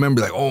I just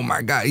remember like, oh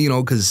my God,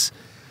 because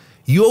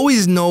you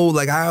always know,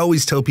 like I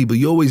always tell people,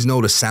 you always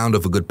know the sound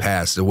of a good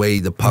pass, the way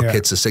the puck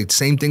hits. The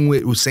same thing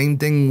with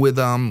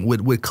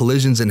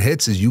collisions and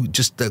hits is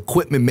the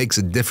equipment makes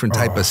a different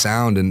type of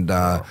sound, and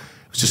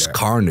it's just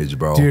carnage,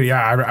 bro. Dude, yeah,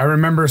 I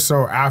remember.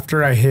 So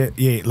after I hit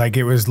Yates, like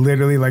it was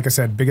literally, like I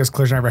said, biggest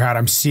collision I ever had.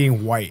 I'm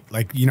seeing white.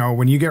 Like,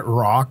 when you get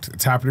rocked,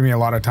 it's happened to me a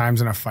lot of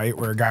times in a fight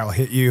where a guy will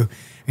hit you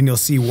and you'll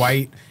see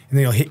white. And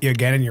then he'll hit you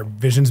again and your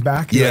vision's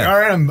back. You're like, all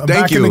right, I'm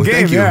back in the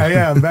game.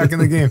 Yeah, I'm back in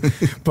the game.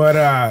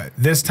 But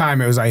this time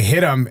it was I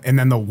hit him and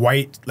then the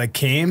white like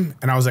came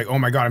and I was like, oh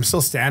my God, I'm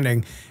still standing.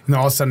 And then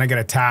all of a sudden I get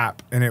a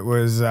tap and it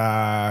was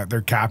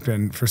their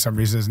captain, for some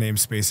reason his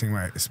name's spacing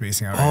out.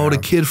 Oh, the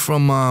kid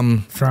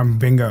from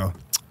Bingo.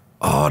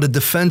 Oh, the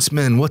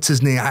defenseman. What's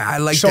his name? I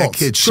like that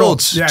kid.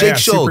 Schultz. Yeah, Jake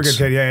Super Schultz. good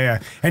kid.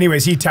 Yeah.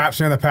 Anyways, he taps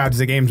me on the pads.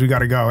 The games, we got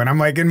to go. And I'm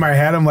like, in my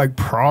head, I'm like,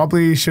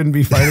 probably shouldn't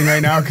be fighting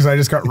right now because I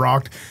just got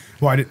rocked.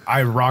 Well,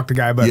 I rocked a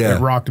guy, but it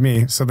rocked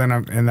me. So then I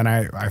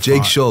Jake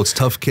fought. Schultz,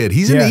 tough kid.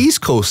 He's in the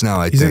East Coast now,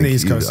 I think. He's in the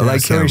East Coast. I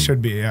like him. So he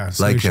should be, yeah.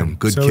 So like him.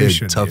 Good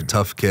kid.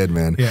 Tough kid,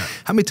 man. Yeah.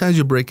 How many times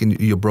you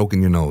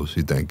broken your nose,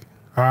 you think?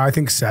 I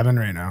think 7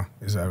 right now.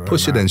 Is that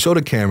Push it in. Show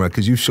the camera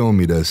because you've shown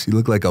me this. You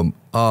look like a,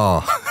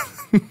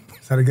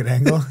 Is that a good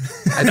angle?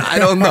 I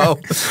don't know.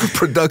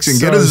 Production,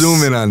 get a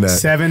zoom in on that.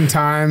 7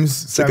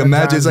 times. It's like a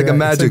magic. It's like a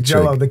magic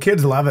trick. The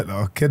kids love it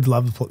though. Kids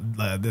love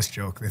this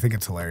joke. They think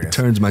it's hilarious.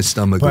 Turns my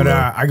stomach. But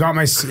I've got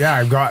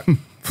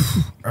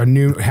a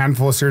new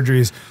handful of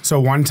surgeries. So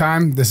one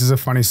time, this is a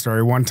funny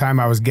story. One time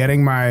I was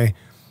getting my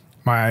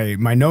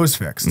nose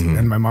fixed,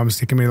 and my mom was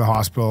taking me to the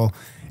hospital,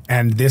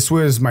 and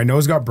my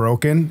nose got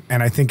broken,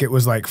 and I think it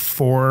was like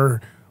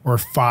 4 or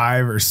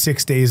 5 or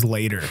 6 days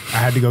later, I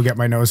had to go get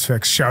my nose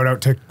fixed. Shout out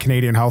to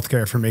Canadian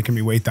Healthcare for making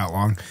me wait that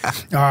long.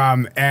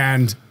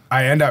 And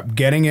I end up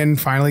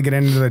finally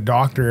getting into the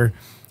doctor,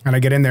 and I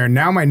get in there, and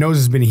now my nose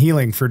has been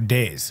healing for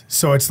days.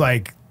 So it's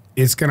like,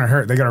 it's going to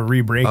hurt. They got to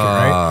re-break it,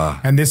 right?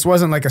 And this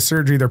wasn't like a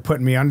surgery they're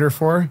putting me under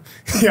for.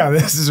 Yeah,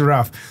 this is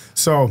rough.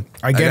 So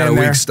I get in there. I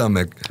got a weak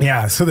stomach.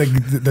 Yeah, so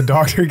the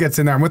doctor gets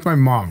in there. I'm with my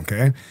mom,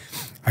 okay?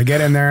 I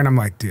get in there and I'm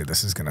like, dude,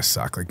 this is gonna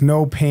suck. Like,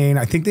 no pain.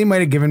 I think they might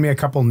have given me a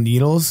couple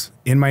needles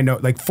in my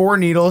nose, like 4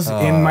 needles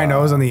in my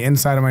nose, on the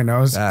inside of my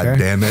nose. God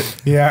damn it.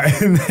 Yeah,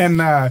 and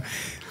then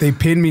they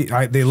pin me.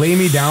 They lay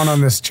me down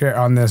on this chair,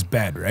 on this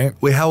bed, right?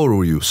 Wait, how old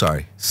were you?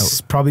 Sorry.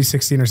 Probably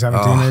 16 or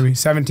 17, maybe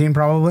 17,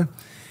 probably.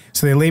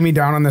 So they lay me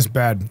down on this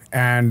bed,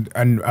 and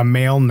a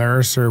male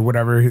nurse or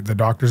whatever, the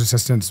doctor's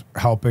assistant's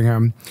helping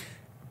him,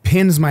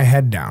 pins my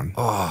head down.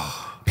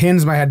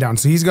 Pins my head down.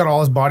 So he's got all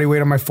his body weight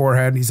on my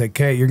forehead. He's like,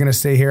 okay, you're going to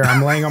stay here.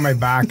 I'm laying on my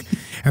back.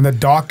 And the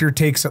doctor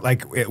takes it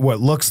like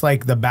what looks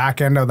like the back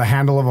end of the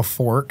handle of a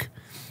fork,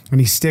 and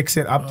he sticks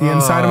it up the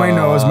inside of my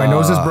nose. My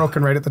nose is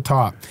broken right at the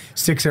top.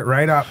 Sticks it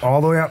right up, all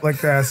the way up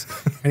like this.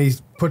 And he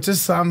puts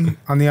his thumb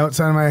on the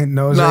outside of my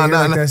nose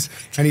like this.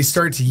 And he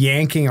starts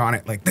yanking on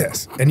it like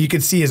this. And you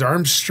can see his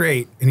arms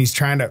straight, and he's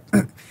trying to,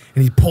 and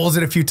he pulls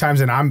it a few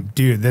times. And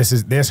dude,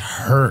 this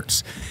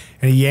hurts.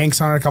 And he yanks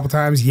on it a couple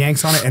times,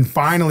 yanks on it, and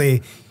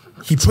finally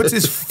he puts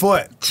his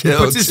foot.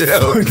 Chill. We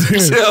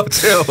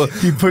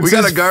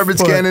got a garbage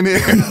can in here.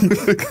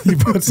 He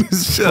puts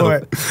his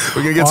foot.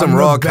 We're gonna get some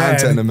raw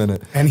content in a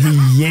minute. And he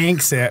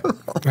yanks it,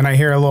 and I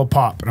hear a little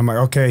pop, and I'm like,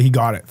 okay, he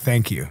got it.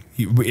 Thank you.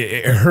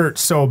 It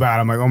hurts so bad.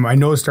 I'm like, oh, my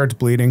nose starts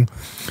bleeding.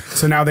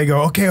 So now they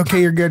go, okay,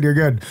 you're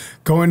good.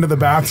 Go into the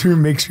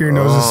bathroom, make sure your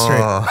nose is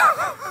straight.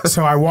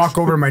 So I walk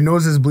over, my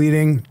nose is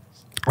bleeding.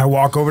 I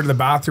walk over to the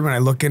bathroom and I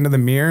look into the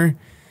mirror,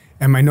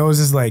 and my nose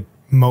is like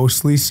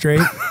mostly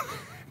straight.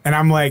 And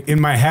I'm like,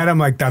 in my head, I'm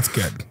like, that's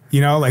good.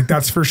 Like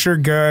that's for sure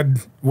good.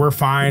 We're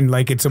fine.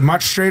 Like it's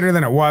much straighter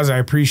than it was. I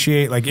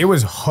appreciate, like it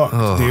was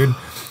hooked, dude.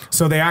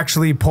 So they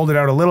actually pulled it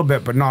out a little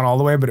bit, but not all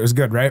the way, but it was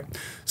good, right?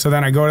 So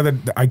then I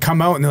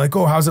come out and they're like,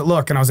 oh, how's it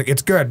look? And I was like,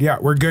 it's good. Yeah,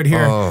 we're good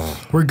here.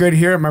 We're good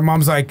here. My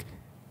mom's like,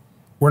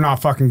 we're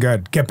not fucking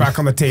good. Get back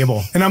on the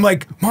table. And I'm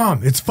like,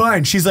 Mom, it's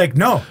fine. She's like,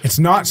 no, it's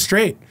not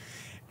straight.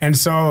 And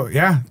so,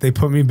 yeah, they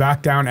put me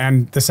back down.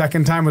 And the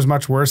second time was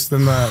much worse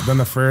than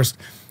the first.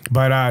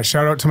 But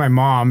shout out to my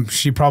mom.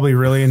 She probably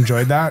really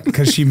enjoyed that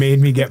because she made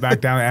me get back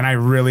down, and I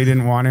really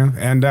didn't want to.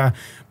 And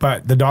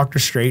but the doctor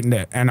straightened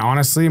it. And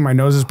honestly, my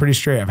nose is pretty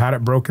straight. I've had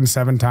it broken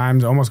 7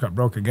 times. Almost got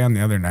broke again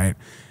the other night.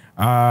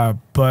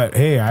 But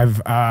hey,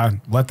 I've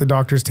let the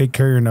doctors take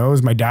care of your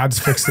nose. My dad's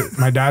fixed it.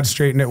 My dad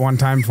straightened it one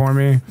time for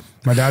me.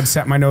 My dad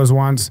set my nose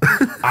once.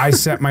 I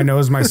set my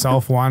nose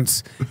myself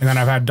once. And then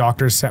I've had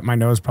doctors set my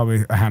nose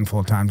probably a handful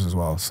of times as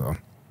well. So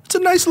It's a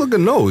nice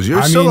looking nose.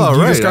 You're still mean, all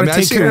you right. just gotta I've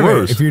take seen care of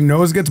worse. it. If your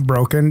nose gets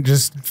broken,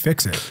 just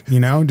fix it.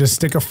 You know, just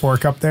stick a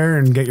fork up there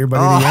and get your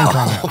buddy to yank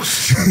on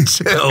it.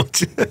 Chill.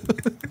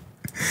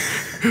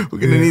 We're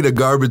gonna need a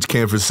garbage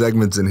can for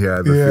segments in here. I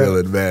have a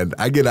feeling, man.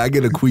 I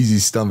get a queasy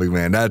stomach,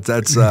 man.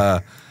 That's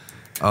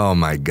oh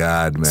my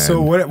God, man. So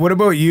what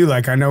about you?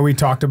 Like, I know we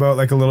talked about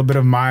like a little bit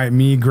of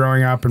me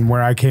growing up and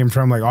where I came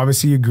from. Like,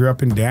 obviously you grew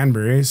up in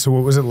Danbury. So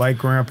what was it like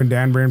growing up in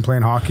Danbury and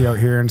playing hockey out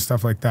here and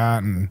stuff like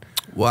that? And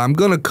well, I'm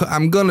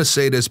gonna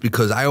say this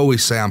because I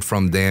always say I'm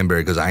from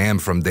Danbury because I am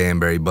from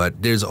Danbury,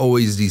 but there's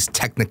always these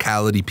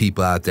technicality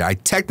people out there. I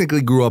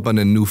technically grew up on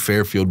the New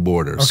Fairfield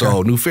border. Okay.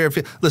 So New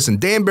Fairfield, listen,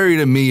 Danbury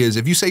to me is,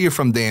 if you say you're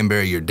from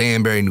Danbury, you're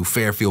Danbury, New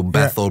Fairfield,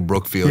 Bethel,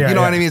 Brookfield. You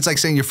know what I mean? It's like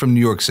saying you're from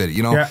New York City,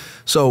 you know? Yeah.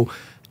 So,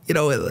 you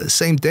know,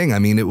 same thing. I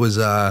mean, it was,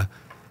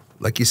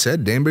 like you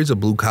said, Danbury's a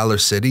blue-collar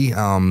city.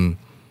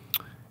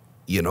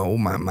 You know,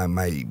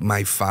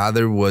 my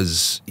father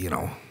was, you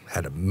know,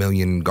 had a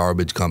million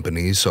garbage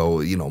companies, so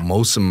you know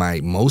most of my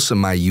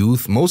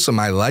youth, most of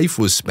my life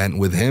was spent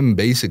with him.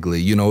 Basically,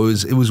 you know,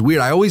 it was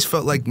weird. I always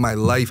felt like my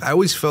life. I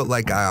always felt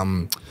like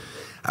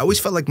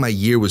my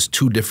year was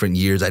two different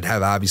years. I'd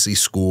have obviously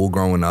school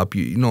growing up.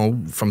 You know,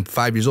 from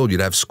 5 years old, you'd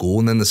have school,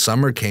 and then the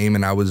summer came,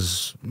 and I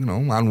was, you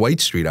know, on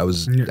White Street. I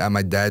was at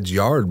my dad's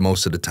yard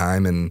most of the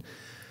time, and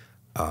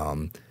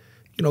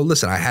you know,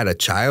 listen, I had a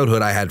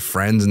childhood, I had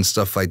friends and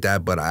stuff like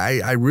that, but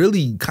I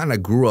really kind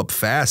of grew up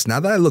fast. Now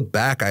that I look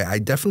back, I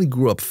definitely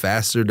grew up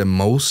faster than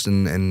most,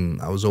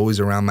 and I was always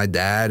around my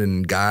dad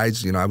and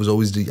guys. You know, I was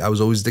always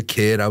the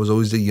kid, I was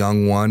always the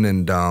young one,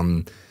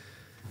 and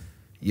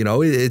you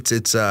know, it's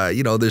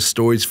you know, there's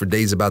stories for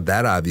days about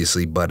that,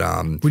 obviously, but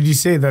would you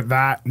say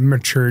that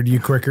matured you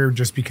quicker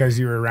just because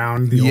you were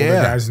around the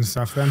older guys and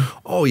stuff then?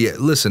 Oh yeah,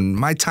 listen,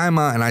 my time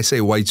on, and I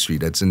say White Street,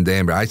 that's in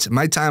Danbury.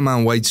 My time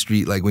on White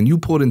Street, like when you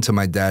pulled into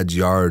my dad's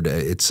yard,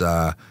 it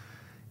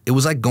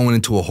was like going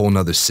into a whole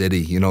nother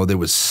city. You know, there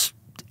was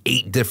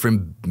 8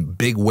 different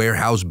big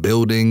warehouse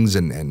buildings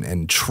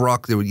and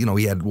truck. There were, you know,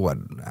 he had what,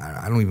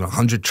 I don't even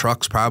 100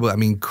 trucks probably. I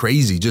mean,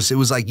 crazy. Just, it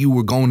was like you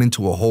were going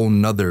into a whole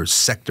nother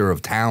sector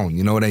of town.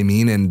 You know what I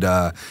mean? And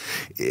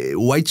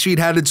White Street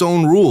had its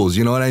own rules.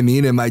 You know what I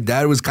mean? And my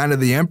dad was kind of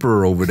the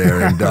emperor over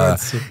there. And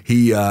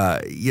he,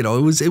 you know,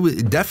 it was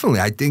definitely.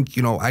 I think,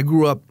 you know, I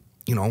grew up,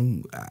 you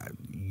know.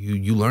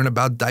 You learn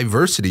about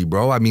diversity,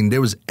 bro. I mean,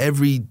 there was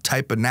every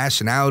type of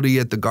nationality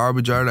at the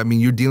garbage yard. I mean,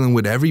 you're dealing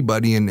with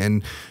everybody,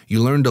 and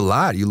you learned a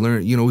lot. You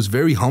learned, you know, it was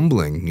very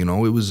humbling. You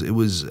know,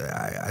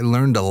 I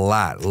learned a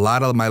lot. A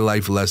lot of my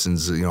life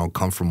lessons, you know,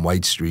 come from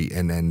White Street,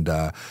 and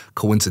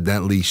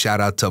coincidentally,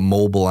 shout out to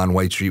Mobile on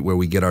White Street where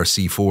we get our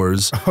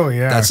C4s. Oh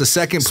yeah, that's the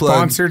second plug.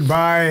 Sponsored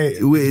by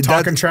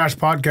Talking Trash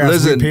Podcast.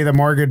 Listen, we pay the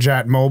mortgage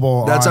at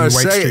Mobile. That's on our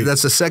White Street.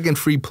 That's the second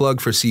free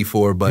plug for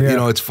C4. But you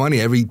know, it's funny.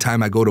 Every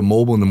time I go to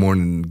Mobile in the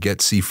morning, get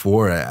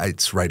C4,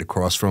 it's right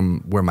across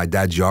from where my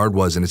dad's yard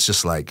was, and it's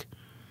just like,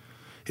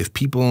 if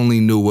people only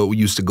knew what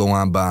used to go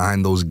on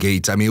behind those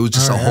gates. I mean, it was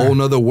just a whole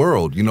nother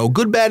world, you know,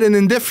 good, bad, and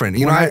indifferent.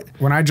 You know,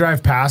 when I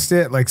drive past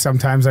it, like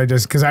sometimes I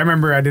just, because I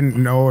remember I didn't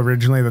know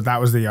originally that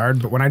was the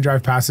yard, but when I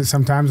drive past it,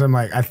 sometimes I'm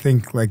like, I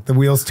think like the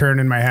wheels turn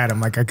in my head. I'm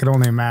like, I could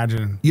only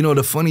imagine. You know,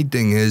 the funny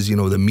thing is, you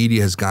know, the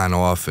media has gone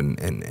off and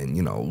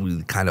you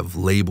know, kind of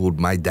labeled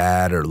my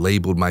dad or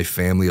labeled my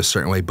family a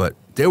certain way, but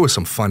there were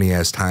some funny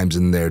ass times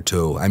in there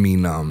too. I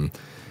mean, I'm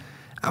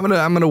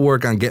gonna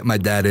work on getting my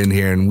dad in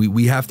here, and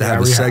we have to have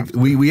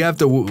we have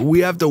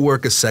to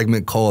work a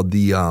segment called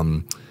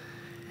the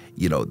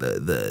you know,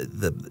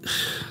 the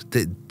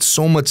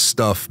so much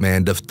stuff,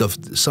 man.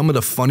 Some of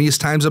the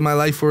funniest times of my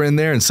life were in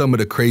there, and some of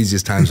the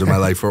craziest times of my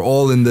life were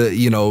all in the,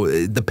 you know,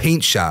 the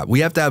paint shop. We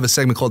have to have a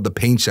segment called the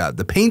paint shop.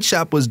 The paint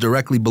shop was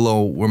directly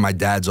below where my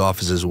dad's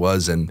offices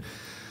was, and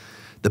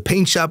the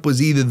paint shop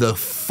was either the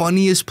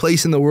funniest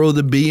place in the world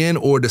to be in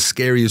or the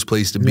scariest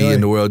place to be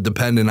in the world,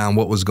 depending on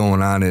what was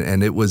going on.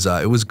 And it was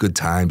good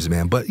times,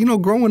 man. But, you know,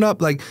 growing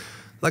up, like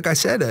I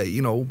said,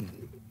 you know,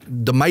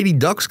 the Mighty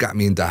Ducks got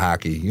me into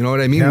hockey. You know what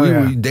I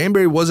mean?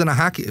 Danbury wasn't a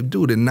hockey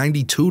dude. In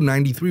 92,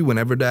 93,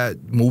 whenever that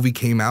movie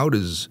came out, I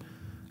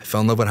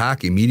fell in love with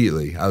hockey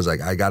immediately. I was like,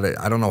 I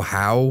don't know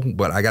how,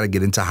 but I got to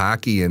get into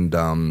hockey, and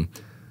you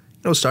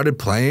know, started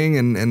playing,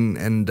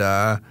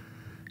 and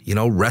you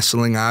know,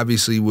 wrestling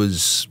obviously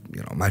was,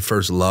 you know, my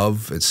first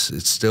love. It's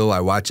still, I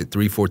watch it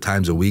 3-4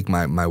 times a week.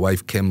 My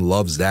wife Kim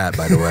loves that,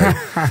 by the way.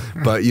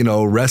 But, you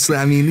know, wrestling,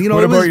 I mean, you know.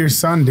 What about your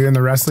son doing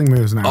the wrestling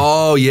moves now?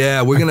 Oh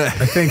yeah, we're gonna.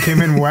 I think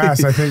him and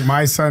Wes. I think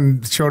my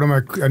son showed him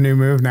a new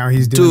move. Now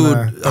he's doing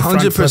the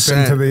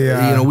 100%. Into the,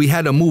 you know, we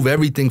had to move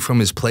everything from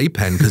his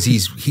playpen because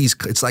he's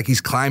it's like he's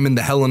climbing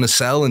the Hell in a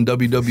Cell in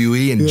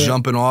WWE and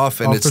jumping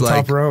off, and off it's the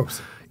like top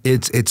ropes.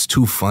 It's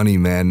too funny,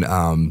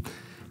 man.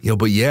 You know,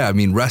 but yeah, I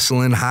mean,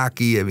 wrestling,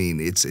 hockey, I mean,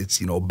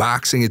 it's you know,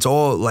 boxing, it's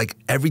all like,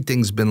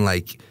 everything's been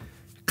like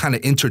kind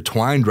of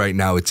intertwined right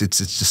now. It's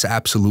just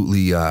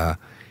absolutely,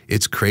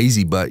 it's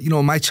crazy. But, you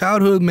know, my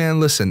childhood, man,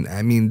 listen,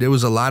 I mean, there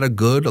was a lot of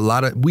good,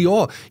 we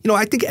all, you know,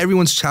 I think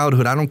everyone's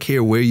childhood, I don't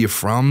care where you're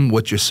from,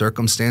 what your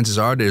circumstances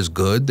are, there's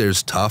good,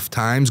 there's tough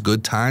times,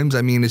 good times.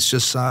 I mean, it's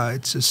just,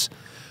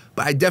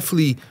 but I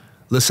definitely,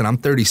 listen, I'm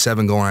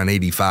 37 going on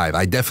 85.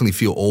 I definitely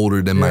feel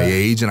older than my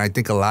age, and I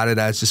think a lot of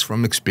that's just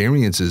from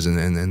experiences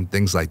and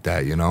things like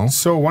that, you know?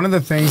 So one of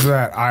the things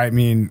that,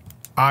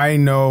 I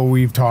know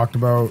we've talked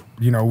about,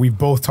 you know, we've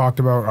both talked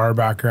about our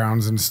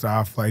backgrounds and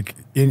stuff, like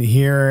in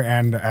here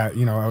and,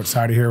 you know,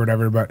 outside of here,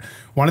 whatever. But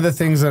one of the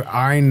things that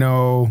I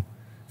know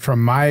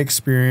from my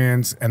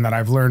experience and that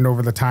I've learned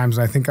over the times,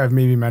 and I think I've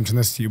maybe mentioned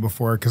this to you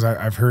before, because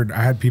I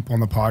had people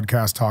on the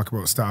podcast talk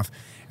about stuff.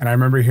 And I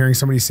remember hearing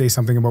somebody say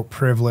something about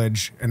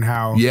privilege and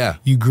how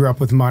you grew up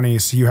with money,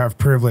 so you have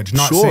privilege.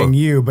 Not saying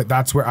you, but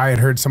that's where I had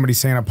heard somebody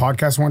say in a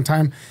podcast one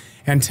time.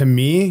 And to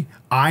me,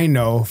 I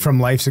know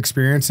from life's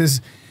experiences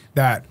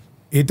that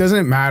it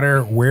doesn't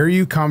matter where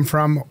you come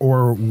from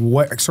or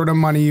what sort of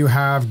money you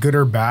have, good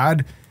or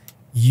bad.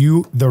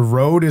 The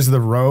road is the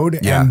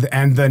road,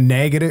 and the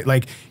negative,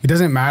 like, it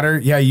doesn't matter.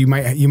 Yeah, you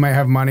might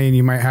have money and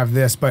you might have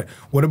this, but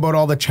what about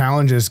all the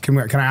challenges? Can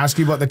I ask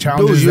you about the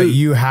challenges that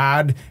you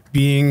had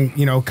being,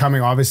 you know,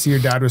 coming? Obviously,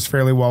 your dad was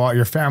fairly well off,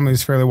 your family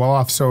was fairly well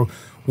off. So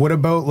what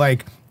about,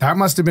 like, that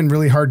must have been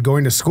really hard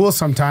going to school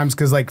sometimes,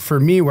 because, like,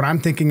 for me, what I'm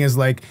thinking is,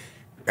 like,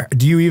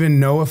 do you even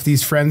know if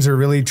these friends are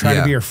really trying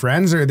to be your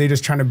friends, or are they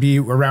just trying to be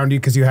around you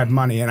because you had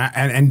money?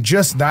 And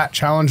just that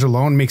challenge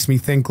alone makes me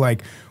think,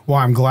 like, well,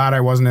 I'm glad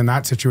I wasn't in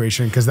that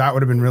situation, because that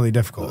would have been really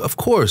difficult. Of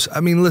course.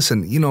 I mean,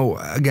 listen, you know,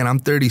 again, I'm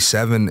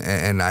 37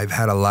 and I've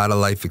had a lot of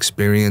life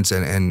experience,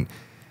 and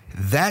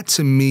that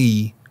to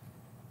me,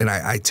 and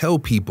I tell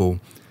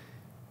people,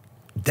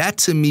 that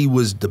to me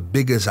was the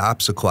biggest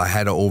obstacle I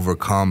had to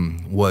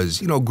overcome.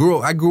 Was, you know,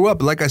 I grew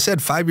up, like I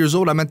said, 5 years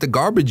old, I'm at the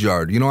garbage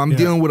yard. You know, I'm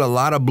dealing with a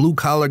lot of blue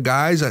collar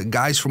guys,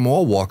 guys from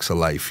all walks of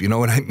life. You know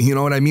what I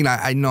mean?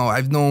 I know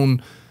I've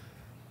known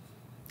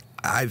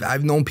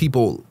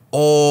people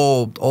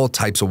all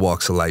types of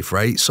walks of life,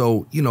 right?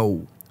 So, you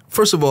know,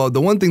 first of all,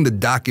 the one thing the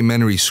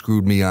documentary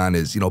screwed me on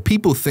is, you know,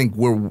 people think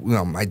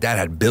my dad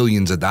had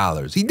billions of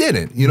dollars. He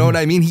didn't. You know what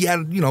I mean? He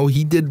had, you know,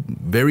 he did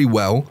very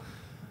well.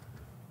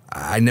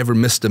 I never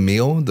missed a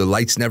meal. The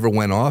lights never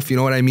went off. You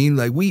know what I mean?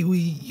 Like we,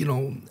 you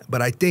know, but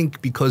I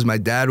think because my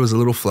dad was a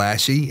little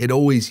flashy, it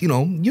always,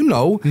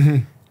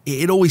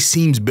 it always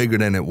seems bigger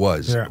than it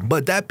was. Yeah.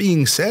 But that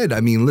being said, I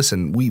mean,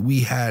 listen,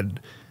 we had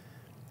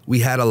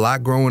a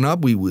lot growing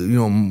up. We you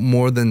know,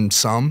 more than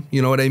some,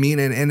 you know what I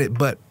mean?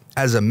 But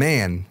as a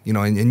man, you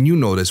know, and you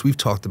know this, we've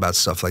talked about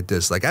stuff like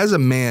this. Like, as a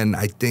man,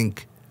 I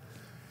think,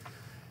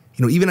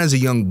 you know, even as a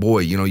young boy,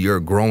 you know, you're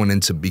growing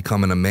into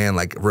becoming a man,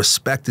 like,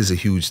 respect is a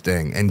huge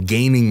thing. And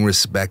gaining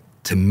respect,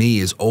 to me,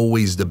 is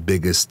always the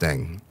biggest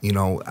thing. You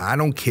know, I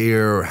don't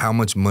care how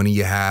much money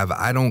you have.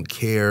 I don't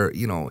care,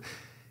 you know,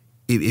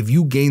 if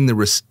you gain the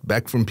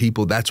respect from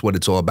people, that's what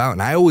it's all about.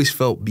 And I always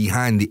felt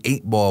behind the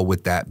 8 ball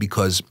with that,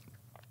 because,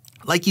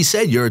 like you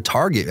said, you're a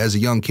target as a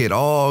young kid.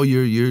 Oh,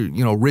 you're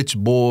you know, rich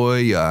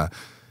boy,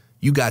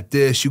 you got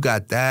this, you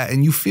got that,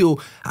 and you feel.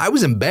 I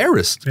was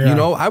embarrassed, you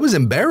know. I was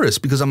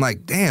embarrassed because I'm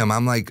like, damn.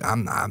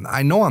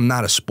 I know I'm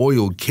not a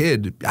spoiled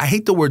kid. I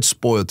hate the word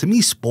spoiled. To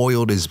me,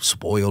 spoiled is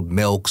spoiled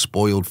milk,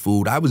 spoiled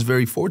food. I was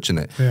very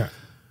fortunate. Yeah.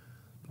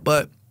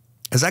 But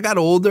as I got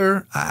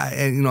older,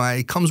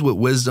 it comes with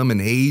wisdom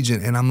and age,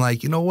 and I'm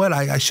like, you know what?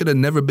 I should have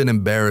never been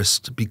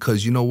embarrassed,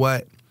 because you know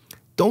what?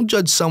 Don't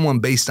judge someone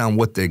based on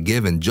what they're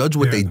given. Judge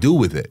what they do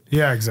with it.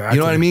 Yeah, exactly.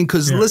 You know what I mean?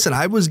 Because, listen,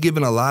 I was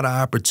given a lot of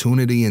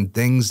opportunity and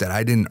things that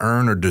I didn't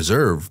earn or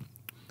deserve.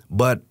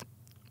 But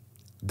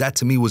that,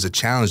 to me, was a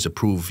challenge to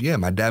prove,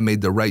 my dad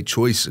made the right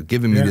choice of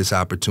giving me this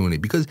opportunity.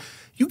 Because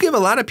you give a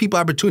lot of people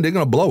opportunity, they're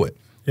going to blow it.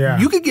 Yeah.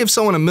 You could give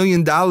someone $1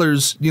 million,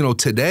 you know,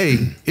 today,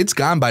 it's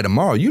gone by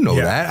tomorrow. You know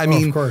that. I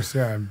mean, of course,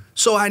 yeah.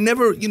 So I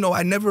never, you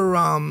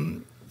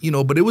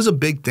know, but it was a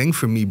big thing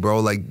for me, bro.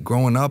 Like,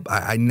 growing up,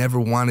 I never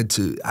wanted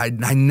to, I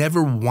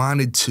didn't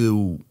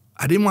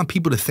want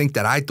people to think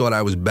that I thought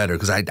I was better,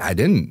 because I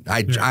didn't.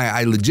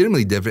 I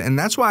legitimately did. And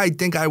that's why I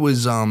think I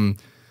was,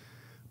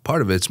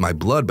 part of it's my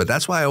blood, but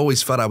that's why I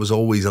always felt I was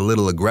always a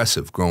little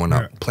aggressive growing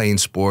up, playing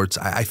sports.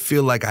 I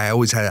feel like I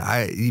always had,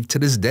 to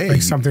this day.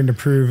 Like something to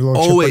prove, a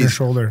little chip on your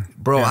shoulder.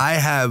 Bro, I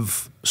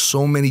have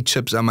so many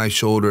chips on my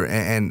shoulder,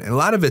 and a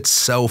lot of it's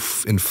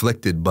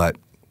self-inflicted, but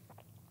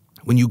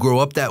when you grow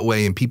up that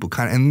way and people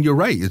and you're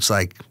right, it's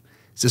like,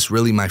 is this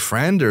really my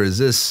friend, or is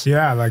this?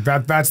 Yeah, like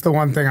that's the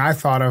one thing I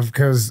thought of,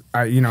 because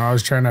I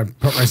was trying to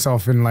put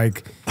myself in,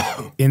 like,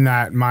 in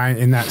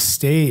that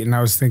state, and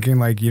I was thinking,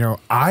 like, you know,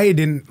 I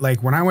didn't,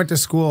 like, when I went to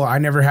school, I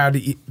never had to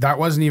eat. That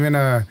wasn't even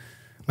I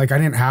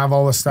didn't have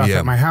all the stuff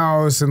at my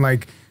house, and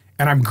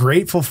I'm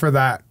grateful for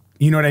that.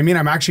 You know what I mean?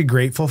 I'm actually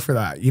grateful for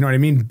that. You know what I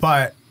mean?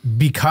 But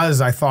because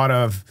I thought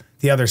of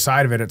the other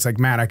side of it, it's like,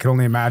 man, I could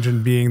only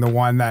imagine being the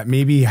one that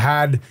maybe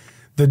had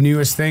the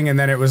newest thing. And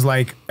then it was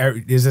like,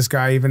 is this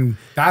guy even,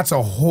 that's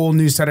a whole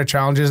new set of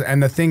challenges.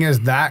 And the thing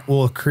is that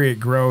will create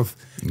growth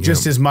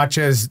just as much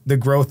as the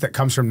growth that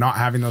comes from not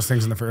having those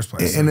things in the first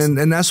place.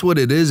 And that's what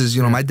it is,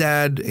 you know, my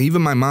dad,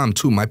 even my mom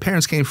too, my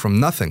parents came from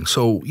nothing.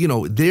 So, you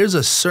know, there's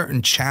a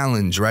certain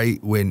challenge,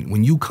 right?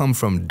 When you come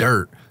from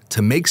dirt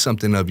to make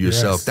something of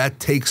yourself, that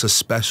takes a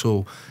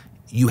special,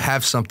 you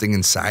have something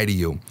inside of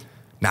you.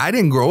 Now, I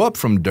didn't grow up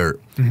from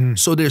dirt.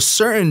 So there's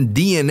certain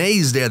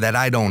DNAs there that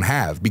I don't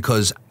have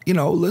because, you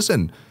know,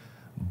 listen,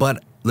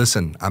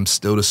 I'm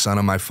still the son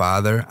of my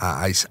father.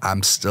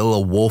 I'm still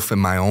a wolf in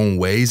my own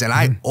ways. And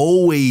I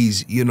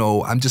always, you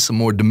know, I'm just a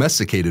more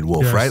domesticated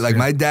wolf, right? Like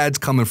my dad's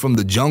coming from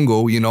the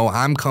jungle, you know,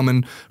 I'm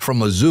coming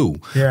from a zoo.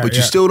 But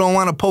you still don't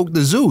want to poke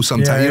the zoo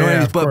sometimes, you know what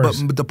I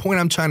mean? But the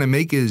point I'm trying to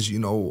make is, you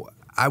know,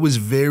 I was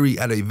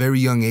at a very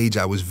young age,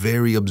 I was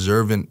very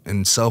observant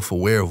and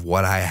self-aware of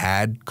what I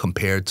had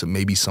compared to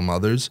maybe some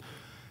others.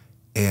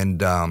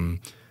 And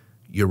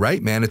you're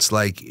right, man. It's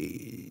like,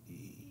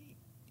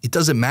 it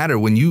doesn't matter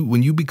when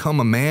you become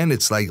a man.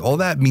 It's like all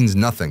that means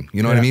nothing.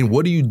 You know what I mean?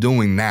 What are you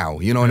doing now?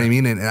 You know what I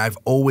mean? And I've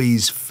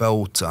always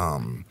felt,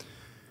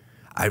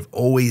 I've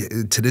always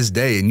to this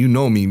day, and you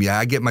know me,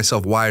 I get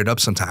myself wired up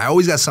sometimes. I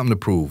always got something to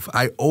prove.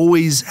 I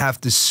always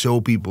have to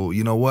show people.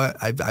 You know what?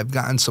 I've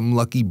gotten some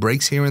lucky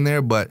breaks here and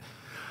there, but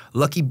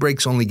lucky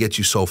breaks only get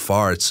you so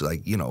far. It's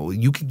like, you know,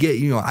 you could get,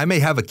 you know, I may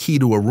have a key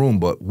to a room,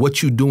 but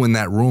what you do in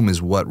that room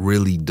is what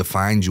really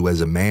defines you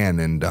as a man.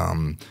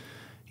 And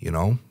you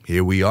know,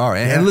 here we are.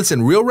 And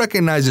listen, real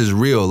recognizes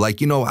real.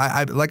 Like, you know,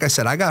 like I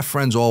said, I got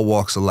friends all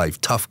walks of life,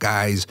 tough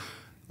guys,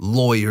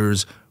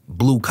 lawyers,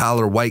 blue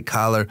collar, white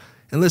collar.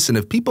 And listen,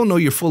 if people know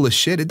you're full of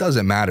shit, it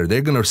doesn't matter.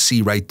 They're going to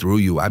see right through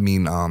you. I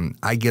mean,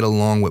 I get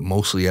along with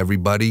mostly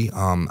everybody.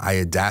 I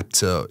adapt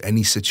to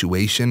any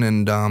situation.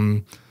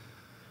 And,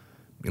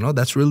 you know,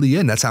 that's really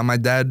it. And that's how my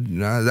dad,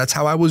 that's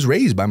how I was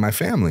raised by my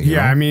family. You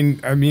know?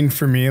 I mean,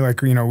 for me,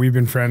 like, you know, we've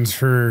been friends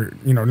for,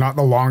 you know, not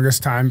the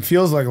longest time.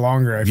 Feels like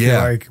longer, I feel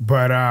like.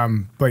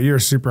 But you're a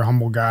super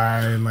humble guy,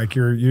 and like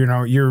you're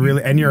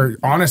really, and you're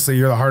honestly,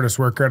 you're the hardest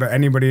worker out of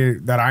anybody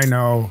that I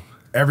know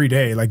every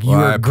day. Like you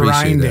are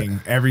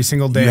grinding every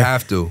single day. You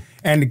have to.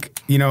 And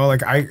you know,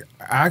 like I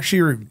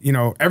actually, you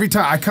know, every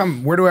time I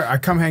come, I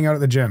come hang out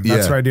at the gym.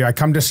 That's what I do. I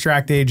come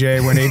distract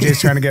AJ when AJ's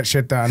trying to get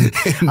shit done.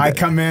 I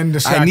come in,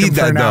 distract him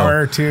for an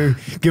hour or two,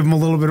 give him a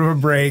little bit of a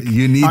break.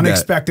 You need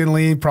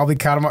unexpectedly, probably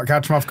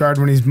catch him off guard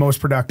when he's most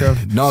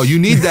productive. No, you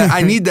need that.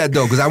 I need that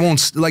though, because I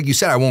won't, like you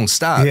said, I won't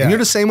stop. And you're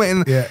the same way.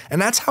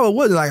 And that's how it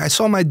was. Like I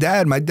saw my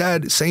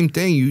dad, same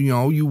thing. You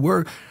know, you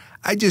work.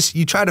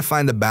 You try to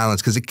find the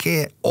balance because it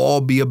can't all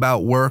be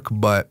about work,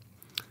 but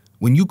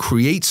when you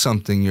create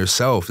something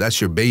yourself,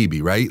 that's your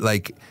baby, right?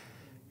 Like,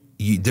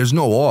 there's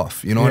no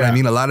off. You know what I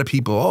mean? A lot of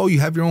people, oh, you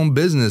have your own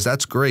business.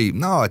 That's great.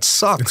 No, it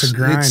sucks. It's a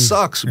grind. It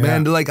sucks,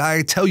 man. Like,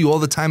 I tell you all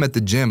the time at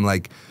the gym,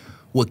 like,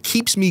 what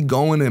keeps me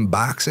going in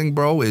boxing,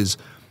 bro, is,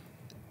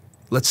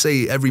 let's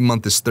say every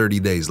month is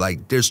 30 days.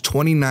 Like, there's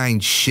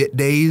 29 shit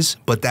days,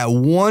 but that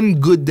one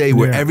good day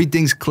where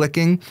everything's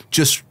clicking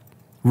just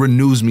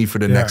renews me for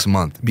the next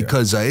month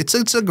because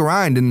it's a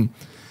grind. And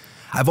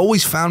I've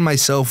always found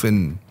myself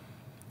in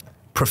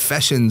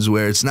professions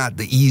where it's not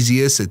the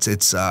easiest.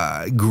 It's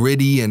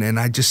gritty, and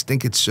I just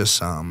think it's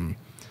just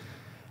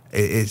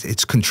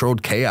it's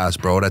controlled chaos,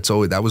 bro.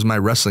 That was my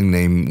wrestling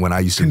name when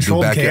I used to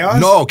do back. Chaos?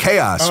 No,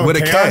 chaos with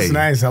a K.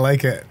 Nice, I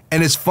like it.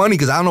 And it's funny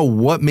because I don't know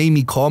what made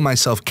me call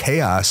myself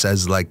Chaos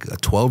as like a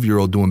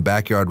 12-year-old doing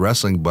backyard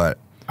wrestling, but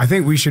I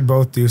think we should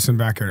both do some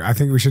backyard. I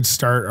think we should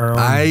start our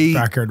own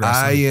backyard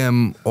wrestling. I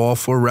am all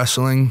for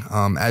wrestling.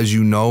 As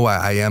you know,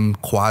 I am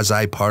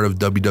quasi part of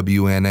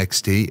WWE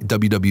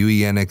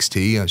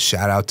NXT.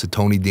 Shout out to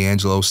Tony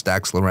D'Angelo,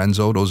 Stax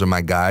Lorenzo. Those are my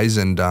guys.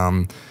 And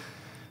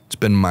it's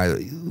been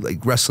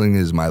wrestling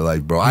is my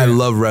life, bro. I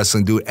love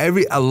wrestling, dude.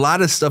 A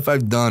lot of stuff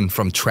I've done,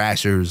 from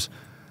Trashers,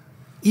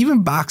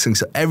 even boxing,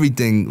 so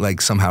everything like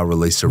somehow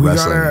relates to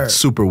wrestling.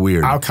 Super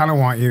weird. I kind of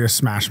want you to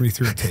smash me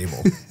through a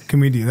table.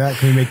 Can we do that?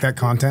 Can we make that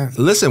content?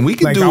 Listen, we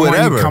can do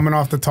whatever. Coming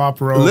off the top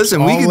rope.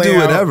 Listen, we can do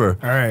whatever.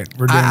 All right,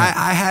 we're doing it.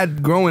 I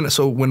had growing.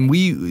 So when we,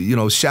 you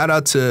know, shout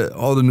out to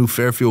all the new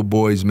Fairfield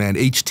boys, man.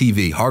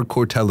 HTV,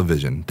 Hardcore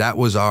Television. That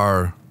was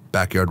our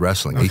backyard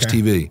wrestling. Okay.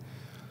 HTV,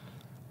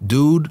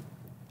 dude.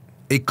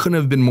 It couldn't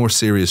have been more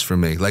serious for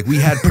me. Like, we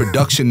had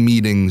production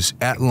meetings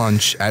at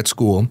lunch at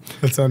school.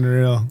 That's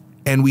unreal.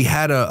 And we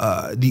had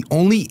the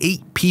only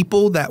 8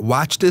 people that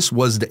watched this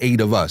was the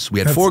 8 of us. We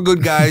had 4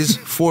 good guys,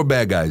 4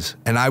 bad guys.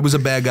 And I was a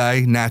bad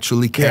guy,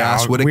 naturally.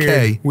 Chaos with a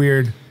K.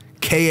 Weird.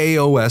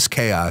 K-A-O-S,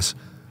 Chaos.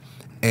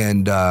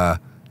 And,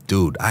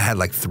 dude, I had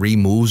like 3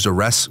 moves. The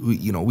rest,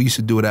 you know, we used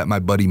to do it at my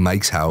buddy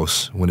Mike's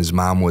house when his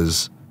mom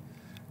was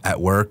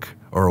at work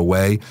or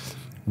away.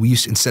 We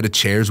used, instead of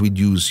chairs, we'd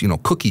use, you know,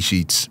 cookie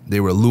sheets. They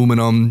were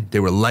aluminum. They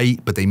were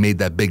light, but they made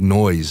that big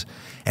noise.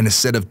 And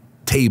instead of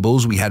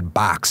tables, we had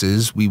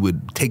boxes. We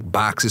would take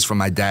boxes from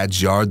my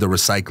dad's yard, the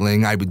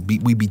recycling.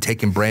 We'd be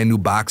taking brand new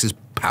boxes,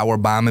 power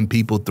bombing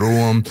people through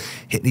them,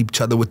 hitting each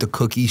other with the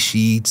cookie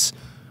sheets.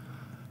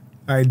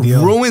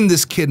 Ideal. Ruined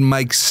this kid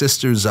Mike's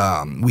sister's.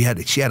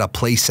 She had a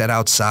play set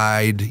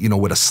outside, you know,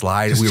 with a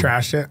slide. Just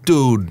trashed it,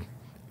 dude.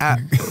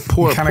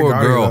 Poor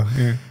girl,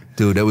 yeah.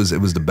 Dude. It was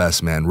the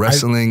best, man.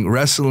 Wrestling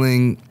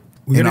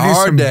in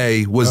our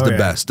day was the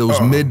best.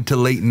 Those mid to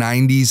late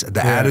 '90s,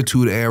 the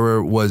Attitude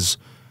Era was.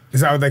 Is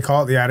that what they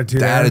call it? The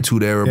Attitude Era? The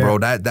Attitude Era, bro.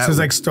 That was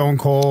like Stone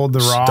Cold, The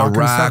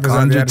Rock,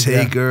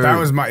 Undertaker.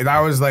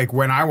 That was like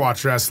when I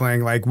watched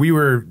wrestling. Like we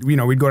were, you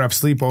know, we'd go to have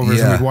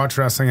sleepovers and we'd watch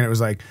wrestling, and it was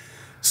like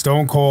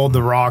Stone Cold,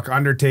 The Rock,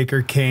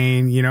 Undertaker,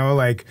 Kane. You know,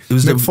 like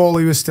Mick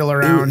Foley was still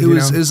around. It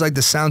was like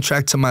the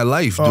soundtrack to my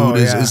life, dude.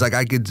 It's like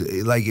I could,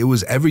 like, it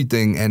was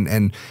everything.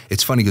 And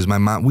it's funny because my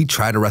mom, we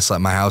tried to wrestle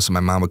at my house, and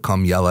my mom would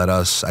come yell at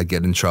us. I'd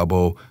get in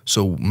trouble.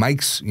 So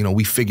Mike's, you know,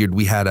 we figured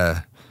we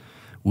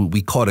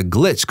caught a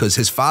glitch because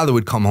his father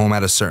would come home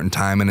at a certain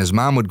time and his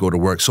mom would go to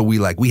work. So we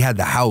had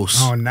the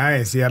house. Oh,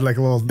 nice. You had like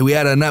a little. We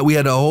had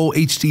a whole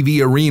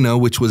HTV arena,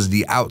 which was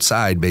the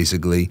outside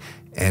basically,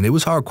 and it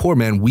was hardcore,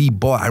 man.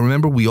 I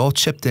remember we all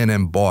chipped in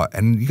and bought.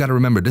 And you got to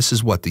remember, this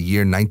is what, the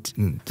year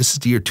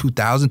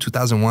 2000,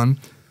 2001,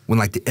 when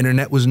like the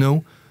internet was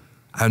new.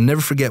 I'll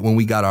never forget when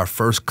we got our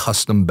first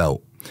custom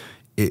belt.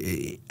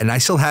 And I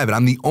still have it.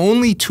 I'm the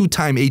only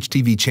 2-time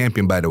HTV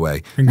champion, by the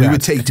way.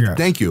 Congrats.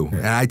 Thank you. Yeah.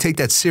 And I take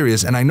that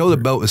serious. And I know the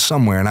belt is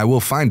somewhere, and I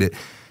will find it.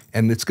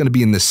 And it's going to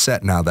be in this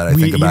set now that I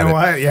think about it. You know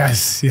what?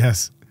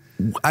 Yes.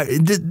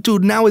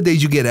 Dude,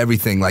 nowadays you get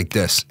everything like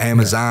this.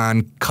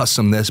 Amazon,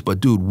 custom this. But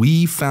dude,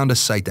 we found a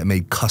site that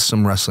made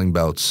custom wrestling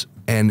belts.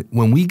 And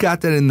when we got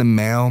that in the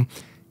mail,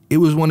 it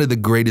was one of the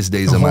greatest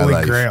days of my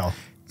life. Grail.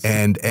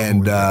 And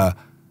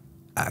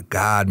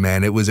God,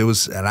 man, it was,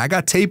 and I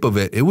got tape of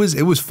it. It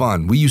was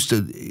fun. We used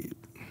to.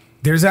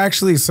 There's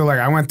actually, so like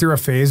I went through a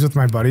phase with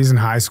my buddies in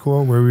high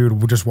school where we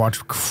would just watch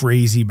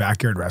crazy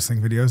backyard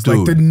wrestling videos. Dude.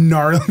 Like the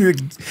gnarly,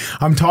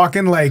 I'm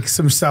talking like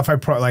some stuff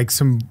like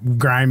some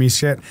grimy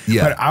shit.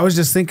 Yeah. But I was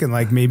just thinking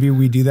like maybe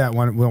we do that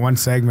one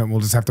segment. We'll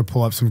just have to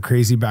pull up some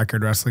crazy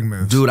backyard wrestling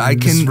moves. Dude, I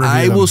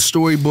will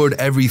storyboard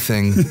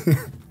everything.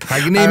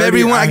 I can name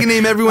everyone. I can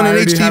name everyone in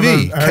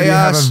HTV. I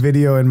have a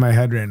video in my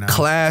head right now.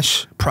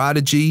 Clash,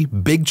 Prodigy,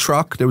 Big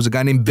Truck. There was a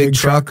guy named Big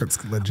Truck.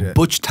 That's legit.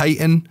 Butch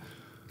Titan.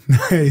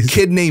 Nice.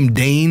 Kid named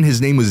Dane.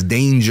 His name was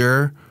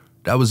Danger.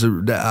 That was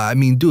I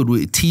mean,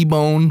 dude,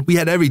 T-Bone. We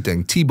had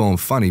everything. T-Bone,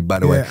 funny, by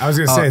the way. I was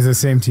gonna say, it's the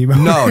same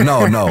T-Bone.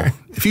 No.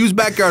 If he was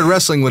backyard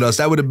wrestling with us,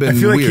 that would have been weird.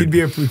 I feel like he'd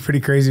be a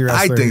pretty crazy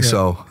wrestler. I think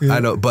so. Yeah. I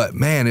know, but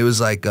man, it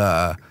was like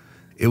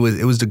it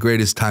was the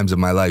greatest times of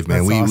my life,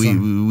 man. That's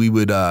awesome. We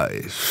would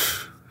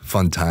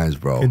fun times,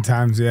 bro. Good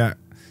times, yeah.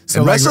 So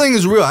and like, wrestling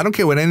is real. I don't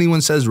care what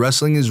anyone says.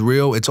 Wrestling is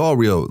real. It's all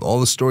real. All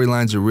the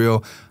storylines are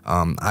real.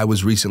 I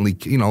was recently,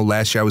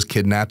 last year I was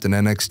kidnapped in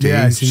NXT.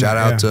 Yeah, Shout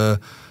out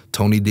to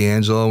Tony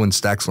D'Angelo and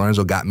Stax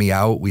Lorenzo got me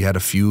out. We had a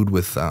feud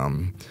with,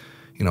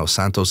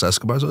 Santos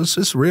Escobar. So it's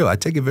just real. I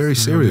take it very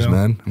serious,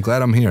 man. I'm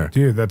glad I'm here.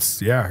 Dude,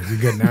 you're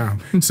good now.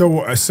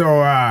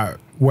 so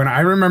when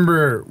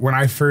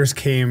I first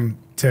came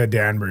to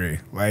Danbury,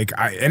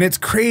 and it's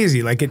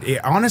crazy. Like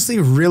it honestly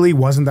really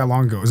wasn't that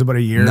long ago. It was about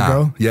a year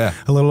ago. Yeah.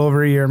 A little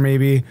over a year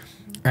maybe.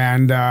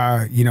 And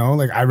I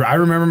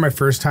remember my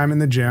first time in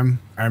the gym.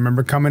 I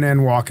remember coming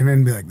in, walking in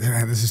and be like,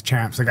 this is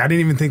champs. Like I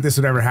didn't even think this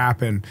would ever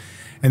happen.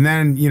 And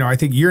then, I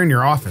think you're in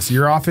your office.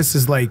 Your office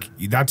is like,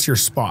 that's your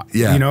spot.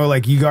 Yeah.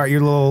 Like you got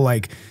your little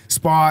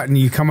spot and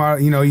you come out,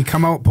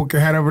 poke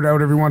your head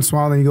out every once in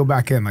a while, then you go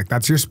back in. Like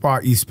that's your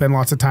spot. You spend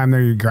lots of time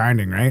there, you're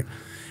grinding, right?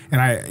 And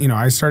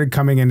I started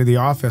coming into the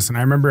office, and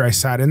I remember I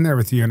sat in there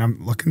with you, and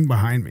I'm looking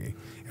behind me.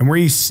 And where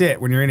you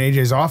sit when you're in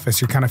AJ's office,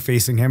 you're kind of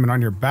facing him, and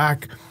on your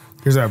back,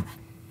 there's a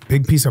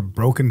big piece of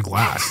broken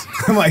glass.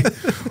 I'm like,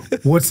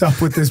 what's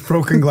up with this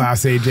broken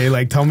glass, AJ?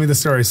 Like, tell me the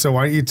story. So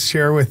why don't you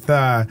share with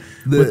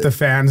the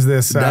fans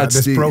this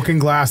broken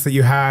glass that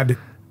you had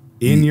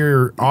in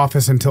your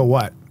office until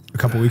what? A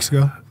couple weeks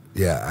ago?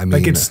 Yeah, I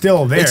mean, it's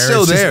still there. It's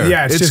still there.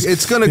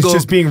 It's gonna go. It's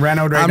just being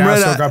renoed right now,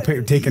 so it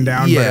got taken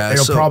down. But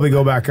it'll probably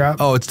go back up.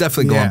 Oh, it's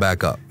definitely going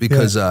back up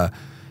because, as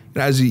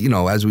we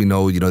know, the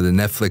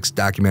Netflix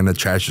documentary "The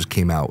Trashers"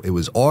 came out. It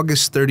was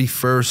August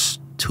 31st,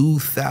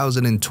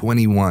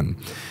 2021.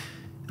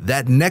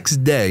 That next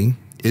day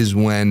is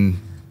when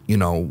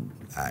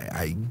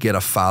I get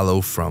a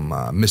follow from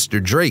Mr.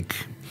 Drake,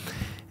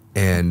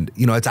 and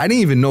I didn't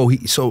even know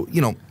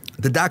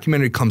the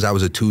documentary comes out, it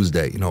was a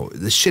Tuesday.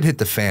 The shit hit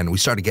the fan. We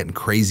started getting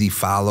crazy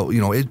follow.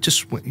 It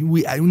just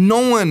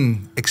no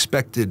one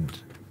expected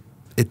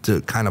it to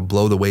kind of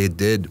blow the way it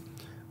did.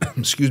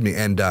 Excuse me.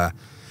 And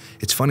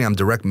it's funny. I'm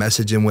direct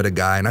messaging with a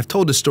guy, and I've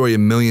told this story a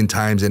million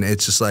times, and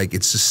it's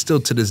just still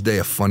to this day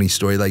a funny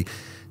story. Like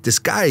this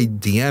guy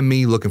DM'd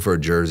me looking for a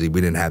jersey. We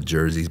didn't have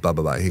jerseys. Blah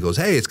blah blah. He goes,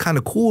 "Hey, it's kind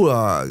of cool.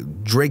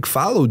 Drake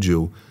followed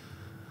you."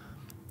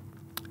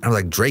 I was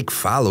like, "Drake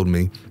followed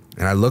me."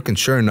 And I look, and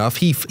sure enough,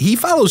 he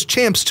follows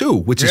champs too,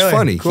 which is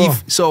funny. Cool.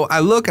 So I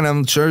look, and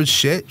I'm sure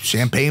shit,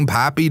 Champagne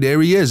Poppy, there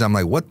he is. I'm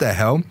like, what the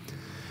hell?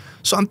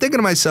 So I'm thinking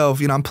to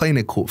myself, I'm playing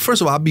it cool. First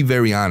of all, I'll be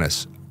very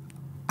honest.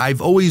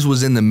 I've always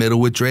was in the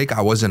middle with Drake.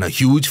 I wasn't a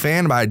huge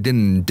fan, but I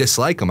didn't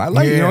dislike him. I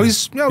like,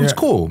 he's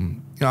cool.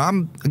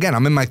 I'm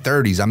in my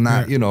 30s. I'm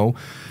not,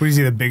 What is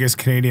he, the biggest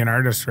Canadian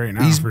artist right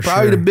now? He's for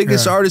probably sure. the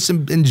biggest artist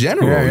in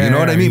general. You know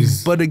what I mean?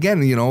 He's... But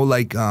again,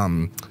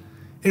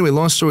 anyway,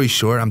 long story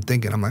short, I'm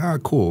like, all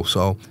right, cool.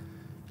 So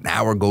an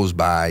hour goes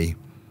by,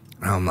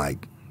 and I'm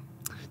like,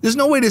 there's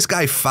no way this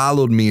guy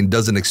followed me and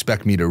doesn't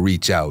expect me to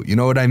reach out. You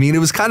know what I mean? It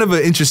was kind of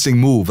an interesting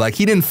move. Like,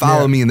 he didn't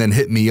follow me and then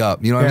hit me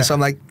up. You know what I mean? So I'm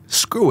like,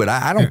 screw it.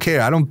 I don't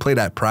care. I don't play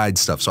that pride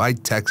stuff. So I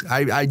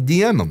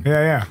DM him.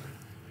 Yeah.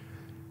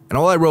 And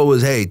all I wrote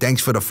was, hey,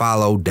 thanks for the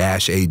follow,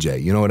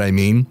 -AJ. You know what I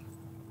mean?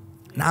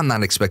 Now I'm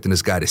not expecting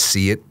this guy to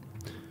see it.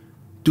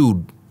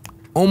 Dude,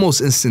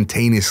 almost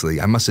instantaneously,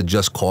 I must have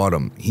just caught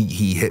him.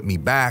 He hit me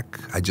back.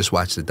 I just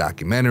watched the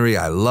documentary.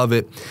 I love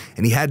it.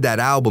 And he had that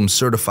album,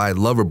 Certified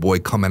Lover Boy,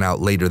 coming out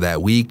later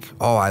that week.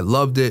 Oh, I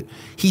loved it.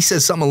 He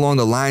said something along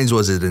the lines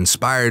was, it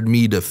inspired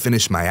me to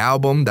finish my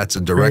album. That's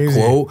a direct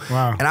quote.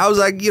 Wow. And I was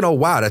like,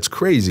 wow, that's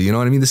crazy. You know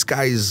what I mean? This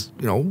guy is,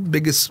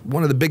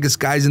 one of the biggest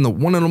guys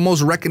one of the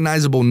most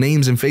recognizable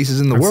names and faces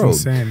in the world.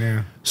 That's insane,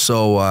 yeah.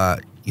 So,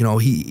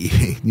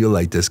 you'll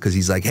like this, because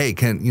he's like, hey,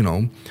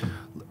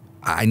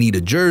 I need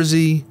a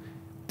jersey.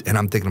 And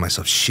I'm thinking to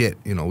myself, shit,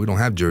 we don't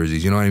have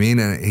jerseys, you know what I mean?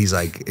 And he's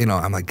like,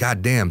 I'm like,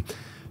 God damn.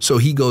 So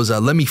he goes,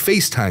 let me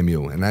FaceTime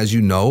you. And as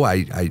you know,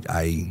 I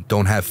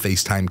don't have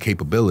FaceTime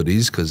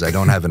capabilities because I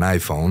don't have an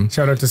iPhone.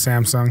 Shout out to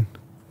Samsung.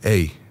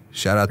 Hey,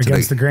 shout out to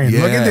Against the grain.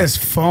 Yeah. Look at this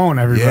phone,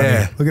 everybody.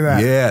 Yeah. Look at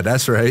that. Yeah,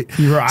 that's right.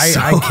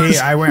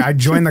 I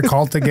joined the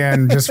cult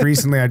again just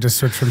recently. I just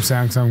switched from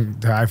Samsung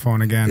to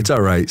iPhone again. It's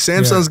all right.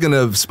 Samsung's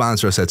gonna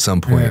sponsor us at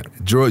some point.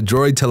 Yeah.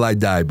 Droid till I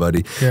die,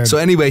 buddy. Yeah. So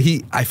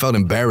anyway, I felt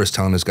embarrassed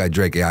telling this guy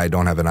Drake, I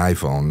don't have an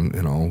iPhone.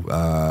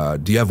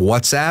 Do you have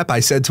WhatsApp? I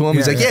said to him.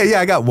 He's like, yeah,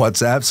 I got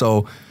WhatsApp.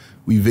 So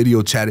we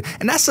video chatted.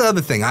 And that's the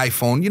other thing,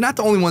 iPhone, you're not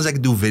the only ones that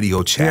can do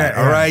video chat,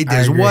 all right?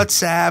 There's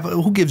WhatsApp.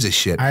 Who gives a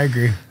shit? I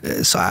agree.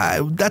 So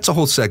that's a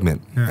whole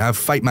segment. I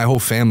fight my whole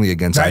family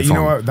against iPhone. You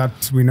know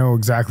what? We know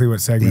exactly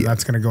what segment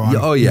that's going to go on.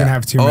 Oh, yeah. You're going to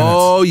have 2 minutes.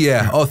 Oh,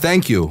 yeah. Oh,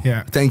 thank you.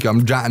 Yeah. Thank you.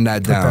 I'm jotting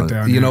that down.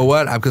 You know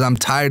what? Because I'm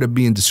tired of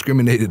being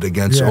discriminated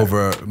against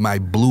over my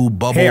blue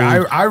bubble. Hey,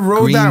 I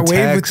rode that wave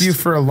text with you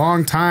for a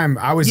long time.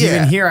 I was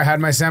even here. I had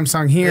my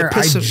Samsung here.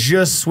 I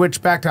just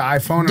switched back to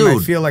iPhone,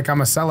 and I feel like I'm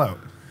a sellout.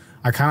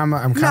 I'm kind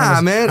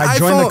of. Man. I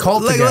joined the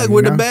cult again. Like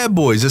we're the bad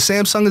boys. The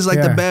Samsung is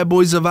like the bad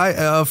boys of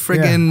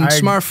friggin'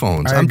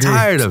 smartphones. I'm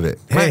tired of it.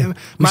 Hey,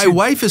 my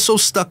wife is so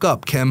stuck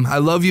up, Kim. I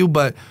love you,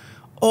 but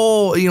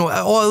all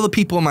the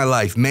people in my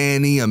life,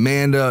 Manny,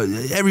 Amanda,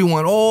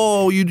 everyone.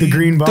 The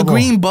green bubble. The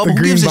green bubble.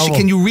 Who gives a shit?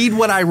 Can you read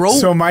what I wrote?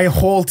 So my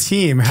whole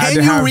team had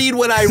Can you read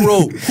what I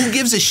wrote? Who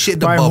gives a shit?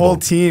 The my bubble. whole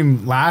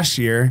team last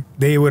year,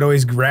 they would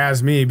always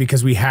razz me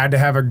because we had to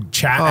have a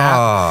chat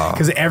app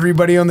because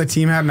everybody on the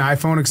team had an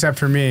iPhone except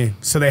for me,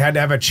 so they had to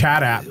have a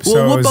chat app. Well,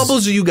 so what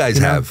bubbles do you guys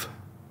have?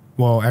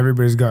 Well,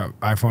 everybody's got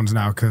iPhones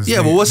now because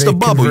well, what's the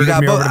bubble? You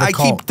got I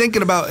keep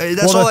thinking about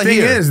that's all I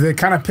hear. The thing is, that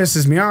kind of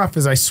pisses me off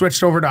is I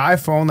switched over to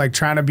iPhone, like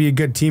trying to be a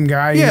good team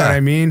guy. You know what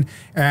I mean?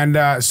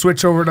 And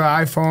switch over to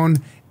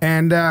iPhone,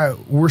 and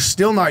we're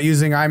still not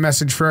using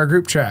iMessage for our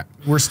group chat.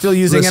 We're still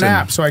using an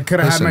app, so I could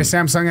have had my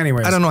Samsung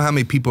anyways. I don't know how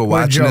many people are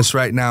watching this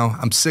right now.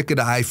 I'm sick of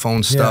the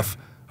iPhone stuff.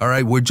 All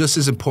right, we're just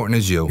as important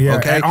as you. Yeah,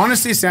 okay. And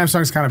honestly,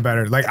 Samsung's kind of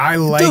better. Like I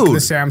like the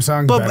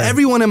Samsung. But better.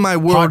 everyone in my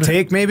world, hot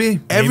take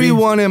maybe.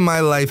 Everyone in my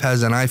life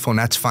has an iPhone.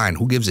 That's fine.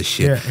 Who gives a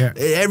shit? Yeah.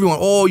 Everyone.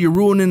 Oh, you're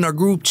ruining our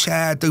group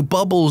chat. The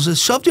bubbles.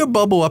 Shove your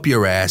bubble up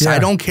your ass. I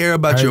don't care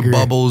about your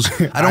bubbles.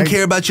 I don't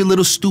care about your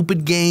little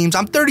stupid games.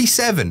 I'm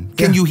 37.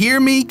 Can you hear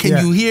me? Can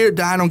you hear?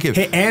 I don't care.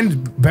 Hey,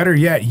 and better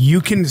yet,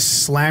 you can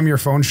slam your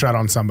phone shut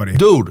on somebody,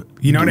 dude.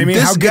 You know what I mean?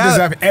 How good is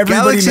that?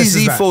 Everybody Galaxy misses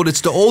Z Fold. It's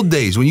the old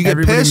days when you get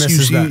pissed.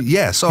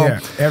 So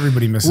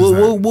everybody misses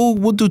that.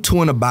 We'll do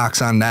 2 in a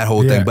box on that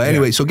whole thing. But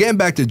anyway, so getting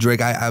back to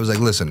Drake, I was like,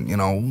 listen,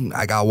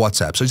 I got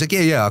WhatsApp. So he's like,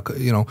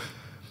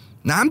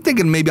 Now I'm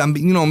thinking maybe I'm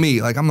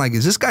me. Like I'm like,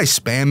 is this guy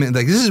spamming?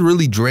 Like this is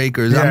really Drake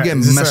or I'm getting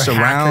messed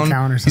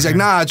around? He's like,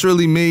 nah, it's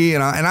really me.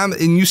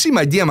 And you see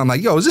my DM. I'm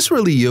like, yo, is this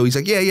really you? He's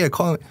like, yeah,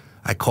 call me.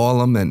 I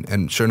call him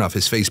and sure enough,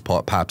 his face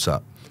pops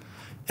up.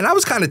 And I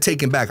was kind of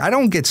taken back. I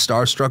don't get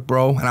starstruck,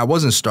 bro. And I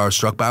wasn't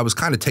starstruck, but I was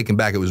kind of taken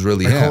back. It was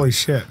really him. Holy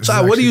shit.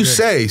 So what do you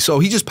say? So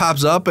he just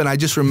pops up, and I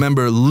just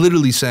remember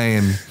literally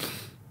saying,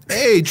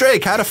 hey,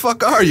 Drake, how the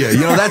fuck are you?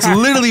 That's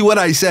literally what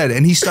I said.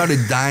 And he started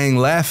dying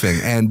laughing.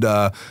 And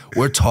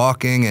we're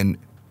talking, and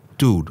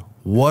dude,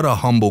 what a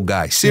humble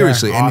guy.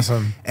 Seriously. Yeah,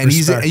 awesome. And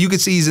you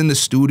could see he's in the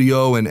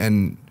studio, and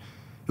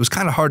it was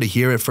kind of hard to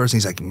hear at first. And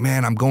he's like,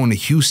 man, I'm going to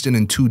Houston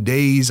in 2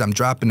 days. I'm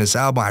dropping this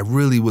album. I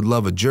really would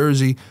love a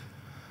jersey.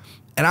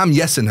 And I'm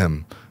yesing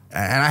him,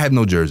 and I have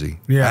no jersey.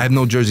 Yeah. I have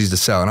no jerseys to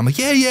sell. And I'm like,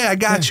 yeah, I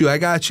got you.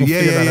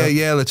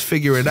 We'll let's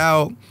figure it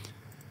out.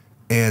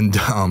 And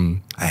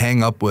I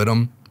hang up with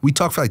him. We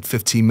talked for like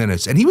 15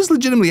 minutes, and he was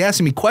legitimately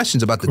asking me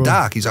questions about the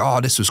doc. He's like,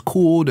 oh, this was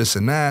cool, this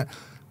and that.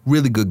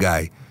 Really good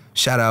guy.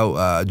 Shout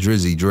out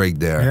Drizzy Drake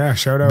there. Yeah,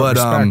 shout out,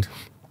 respect.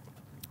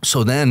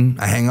 So then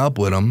I hang up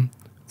with him,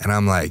 and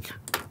I'm like,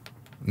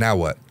 now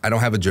what? I don't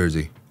have a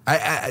jersey.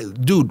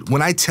 Dude,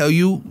 when I tell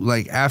you,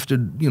 like, after,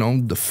 you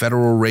know, the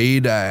federal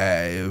raid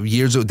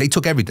years ago, they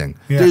took everything.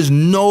 Yeah. There's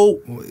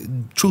no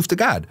truth to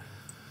God.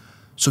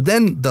 So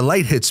then the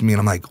light hits me, and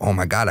I'm like, oh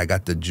my God, I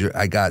got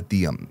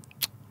the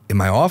in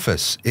my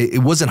office.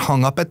 It wasn't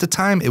hung up at the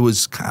time. I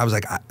was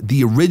like,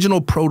 the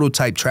original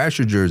prototype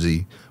Trasher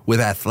jersey with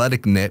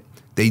athletic knit.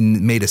 They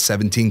made a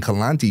 17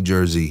 Galante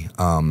jersey.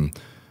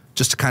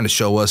 Just to kind of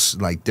show us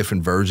like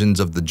different versions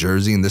of the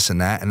jersey and this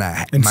and that.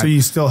 And so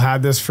you still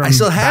had this from? I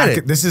still had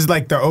it. This is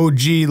like the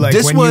OG, like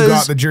this when you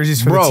got the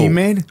jerseys for the team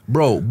made?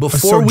 Bro, before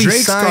so we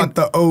Drake's signed.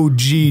 got the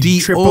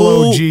OG,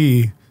 triple OG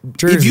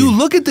jersey. If you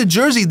look at the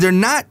jersey, they're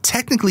not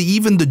technically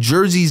even the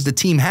jerseys the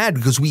team had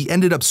because we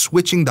ended up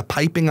switching the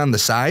piping on the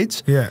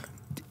sides. Yeah.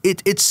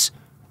 It's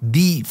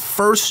the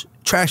first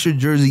Trasher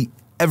jersey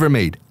ever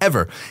made,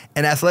 ever.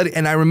 And athletic,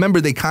 and I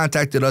remember they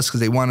contacted us because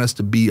they wanted us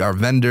to be our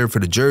vendor for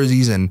the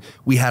jerseys, and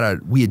we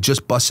had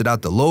just busted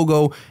out the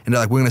logo, and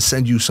they're like, we're gonna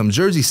send you some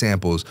jersey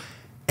samples.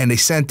 And they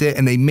sent it,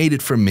 and they made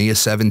it for me, a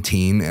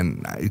 17,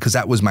 and because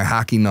that was my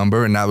hockey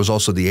number, and that was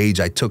also the age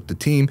I took the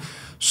team.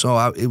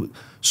 So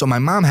so my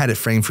mom had it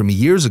framed for me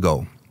years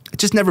ago. I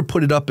just never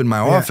put it up in my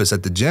office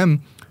at the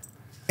gym,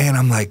 and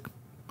I'm like,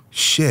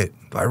 shit,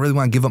 do I really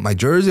want to give up my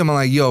jersey? I'm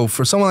like, yo,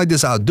 for someone like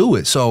this, I'll do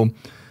it. So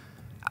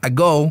I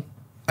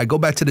go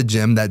back to the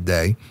gym that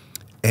day,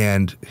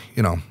 and,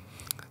 you know,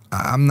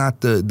 I'm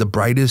not the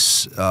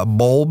brightest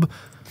bulb.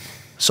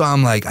 So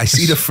I'm like, I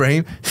see the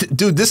frame.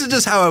 Dude, this is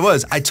just how I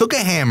was. I took a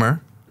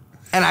hammer,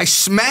 and I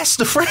smashed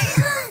the frame.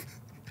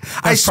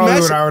 That's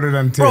probably what I would have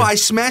done, too. Bro, I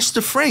smashed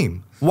the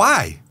frame.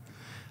 Why?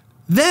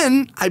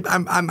 Then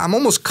I'm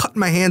almost cutting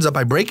my hands up.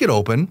 I break it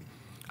open.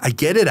 I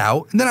get it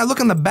out, and then I look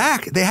on the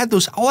back. They had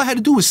those. All I had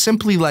to do was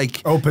simply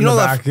like open the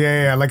back.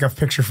 Yeah, like a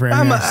picture frame.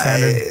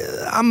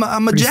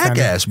 I'm a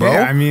jackass, bro.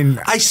 Yeah, I mean,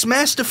 I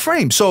smashed the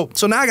frame. So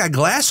now I got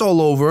glass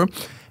all over,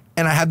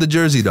 and I have the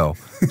jersey though.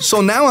 So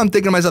now I'm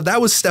thinking to myself,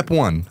 that was step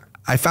one.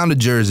 I found a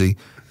jersey.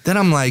 Then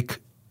I'm like,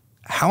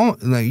 how?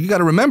 Like, you got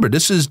to remember,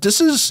 this is.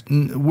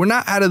 We're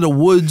not out of the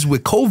woods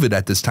with COVID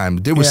at this time.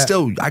 There was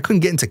still. I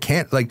couldn't get into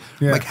camp. Like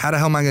how the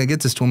hell am I gonna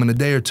get this to him in a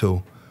day or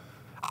two?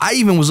 I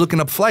even was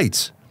looking up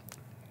flights.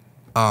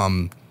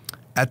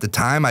 At the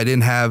time, I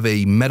didn't have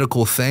a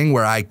medical thing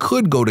where I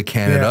could go to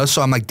Canada,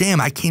 so I'm like, damn,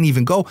 I can't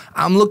even go.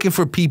 I'm looking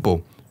for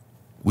people.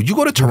 Would you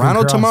go to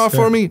Toronto tomorrow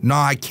for me? No,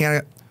 I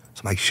can't.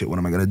 So I'm like, shit, what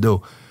am I gonna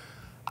do?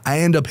 I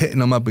end up hitting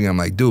him up again. I'm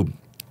like, dude,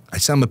 I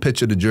sent him a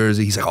picture of the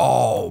jersey. He's like,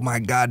 oh my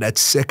God, that's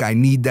sick. I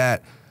need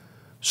that.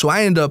 So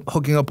I end up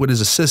hooking up with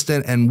his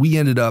assistant, and we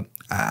ended up,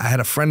 I had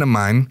a friend of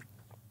mine.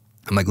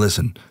 I'm like,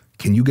 listen,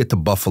 can you get to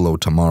Buffalo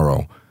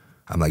tomorrow?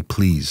 I'm like,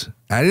 please.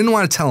 And I didn't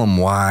want to tell him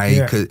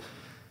why, because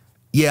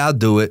yeah, I'll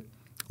do it.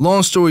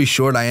 Long story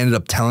short, I ended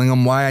up telling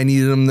him why I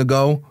needed him to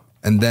go.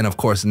 And then, of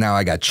course, now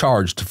I got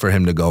charged for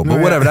him to go. But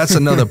whatever, that's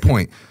another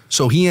point.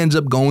 So he ends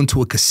up going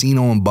to a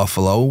casino in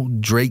Buffalo.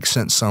 Drake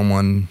sent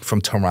someone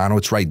from Toronto,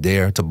 it's right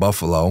there, to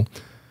Buffalo.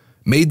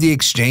 Made the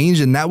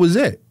exchange, and that was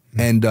it.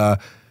 And I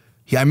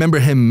remember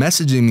him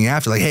messaging me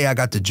after, like, hey, I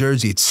got the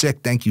jersey. It's sick.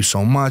 Thank you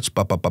so much.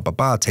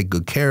 I'll take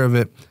good care of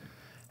it.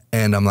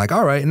 And I'm like,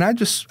 all right. And I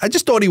just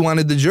thought he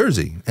wanted the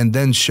jersey. And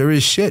then sure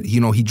as shit, you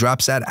know, he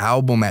drops that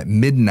album at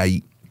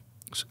midnight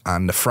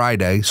on the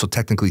Friday, so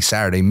technically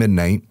Saturday,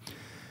 midnight.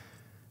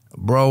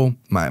 Bro,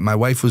 my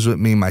wife was with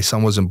me. My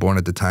son wasn't born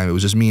at the time. It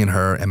was just me and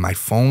her. And my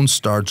phone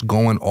starts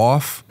going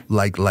off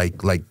like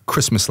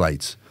Christmas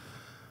lights.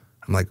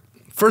 I'm like,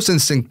 first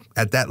instinct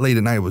at that late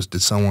at night was,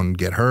 did someone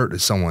get hurt?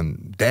 Is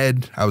someone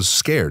dead? I was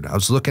scared. I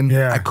was looking.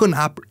 I couldn't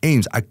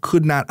I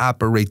could not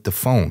operate the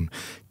phone.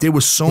 There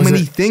were so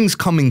many things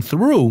coming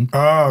through.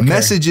 Oh, okay.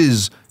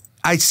 Messages.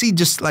 I see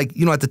just like,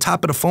 you know, at the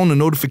top of the phone, the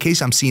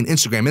notification, I'm seeing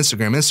Instagram.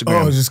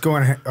 Oh, it's just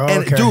going. Oh,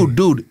 and okay.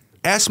 dude,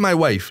 ask my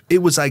wife.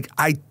 It was like,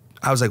 I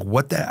was like,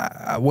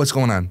 what's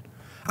going on?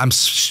 I'm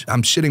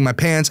shitting my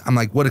pants. I'm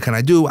like, what can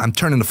I do? I'm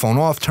turning the phone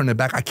off, turning it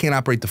back. I can't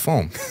operate the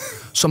phone.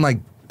 So I'm like,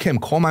 Kim,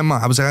 call my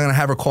mom. I was like, I'm gonna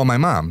have her call my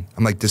mom.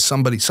 I'm like,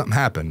 something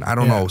happened. I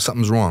don't know,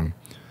 something's wrong.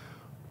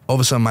 All of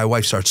a sudden, my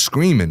wife starts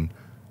screaming.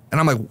 And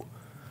I'm like,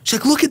 she's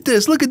like, look at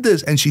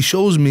this. And she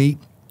shows me,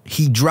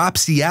 he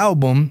drops the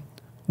album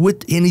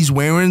and he's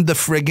wearing the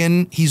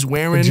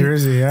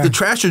jersey, the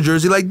Trasher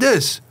jersey like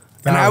this.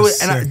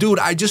 Dude,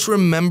 I just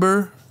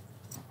remember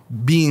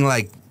being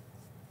like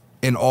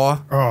in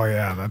awe. Oh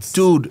yeah,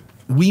 dude,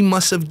 we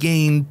must have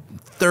gained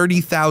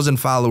 30,000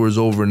 followers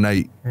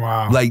overnight.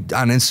 Wow. Like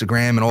on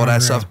Instagram and all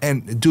that stuff.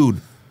 And dude,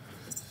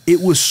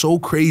 it was so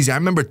crazy. I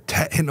remember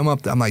hitting him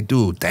up. I'm like,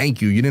 dude,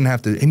 thank you. You didn't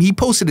have to. And he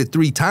posted it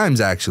 3 times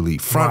actually,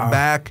 front,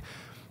 back.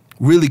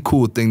 Really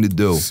cool thing to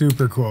do.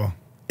 Super cool.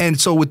 And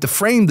so with the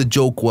frame, the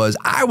joke was,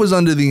 I was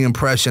under the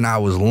impression I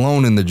was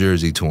loaning the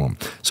jersey to him.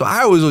 So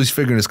I was always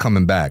figuring it's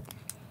coming back.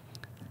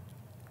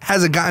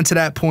 Hasn't gotten to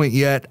that point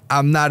yet.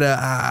 I'm not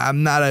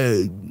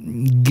a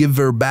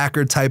giver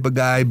backer type of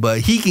guy, but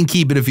he can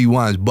keep it if he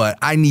wants. But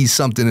I need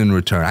something in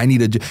return. I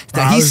need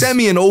he sent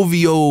me an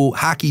OVO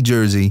hockey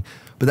jersey,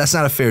 but that's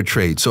not a fair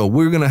trade. So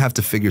we're gonna have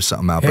to figure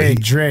something out. Hey,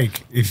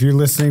 Drake, if you're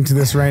listening to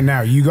this right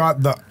now, you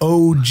got the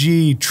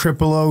OG,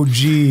 triple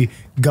OG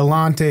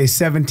Galante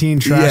 17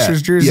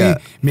 Trashers jersey. Yeah.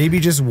 Maybe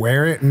just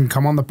wear it and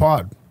come on the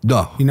pod.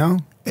 No, you know.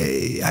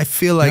 I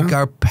feel like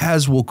our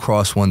paths will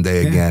cross one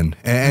day again,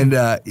 and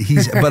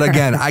but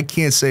again, I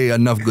can't say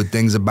enough good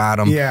things about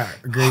him. Yeah,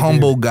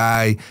 humble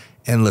guy.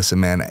 And listen,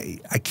 man,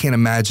 I can't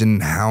imagine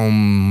how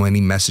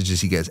many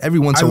messages he gets. Every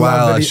once in a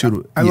while,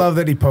 I love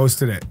that he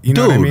posted it. You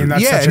know dude, what I mean?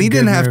 That's such and he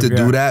didn't have move, to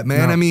do that,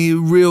 man. No. I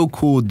mean, real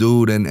cool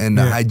dude, and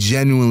I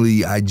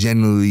genuinely like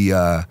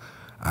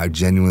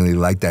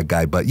that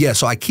guy. But yeah,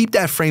 so I keep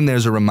that frame there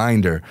as a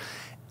reminder.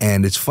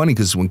 And it's funny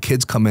because when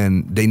kids come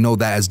in, they know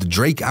that as the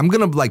Drake. I'm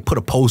gonna like put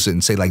a post-it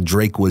and say like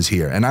Drake was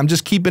here, and I'm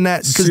just keeping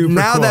that because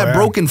now cool, that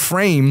broken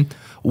frame.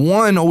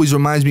 One always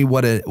reminds me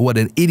what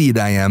an idiot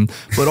I am,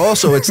 but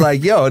also it's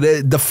like, yo,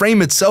 the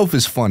frame itself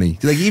is funny.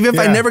 Like even if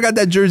I never got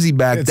that jersey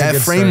back, that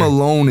frame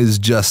alone is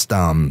just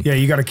yeah,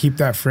 you got to keep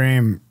that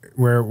frame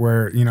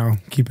where you know,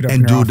 keep it up.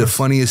 And in your dude, the office.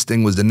 funniest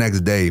thing was the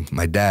next day,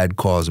 my dad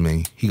calls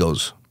me. He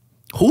goes,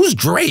 "Who's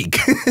Drake?"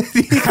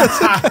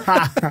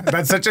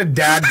 That's such a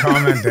dad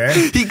comment,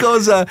 eh? He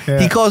goes,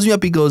 he calls me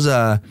up. He goes,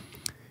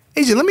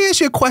 AJ, let me ask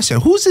you a question.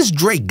 Who's this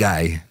Drake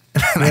guy?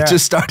 And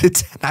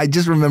I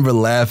just remember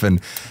laughing,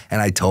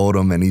 and I told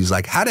him, and he's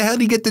like, "How the hell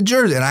did he get the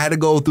jersey?" And I had to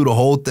go through the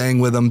whole thing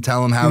with him,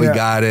 tell him how he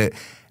got it,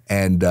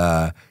 and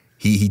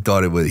he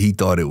thought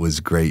it was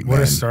great. What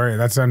man. a story!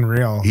 That's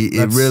unreal.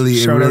 It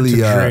really out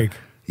to Drake.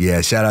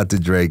 Yeah, shout out to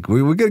Drake.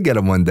 We're gonna get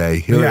him one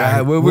day.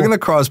 We're gonna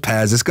cross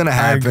paths. It's gonna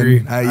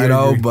happen. I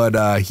agree. But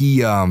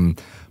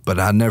but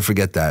I'll never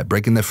forget that,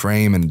 breaking the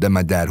frame, and then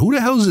my dad, who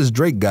the hell is this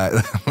Drake guy?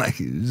 Like,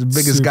 he's the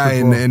biggest Super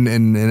guy cool. in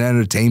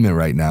entertainment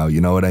right now.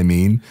 You know what I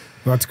mean?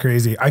 That's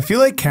crazy. I feel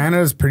like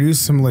Canada's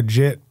produced some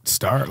legit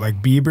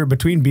like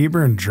between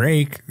Bieber and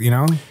Drake, you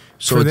know?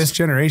 So for this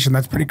generation,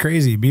 that's pretty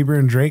crazy. Bieber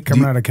and Drake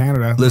coming out of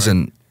Canada.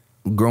 Listen,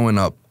 growing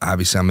up,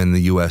 obviously I'm in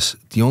the U.S.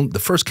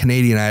 The first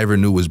Canadian I ever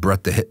knew was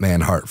Bret the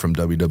Hitman Hart from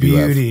WWF.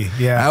 Beauty,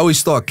 yeah. I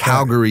always thought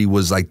Calgary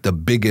was like the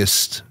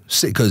biggest,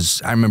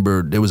 because I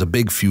remember there was a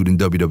big feud in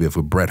WWF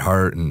with Bret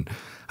Hart, and I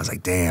was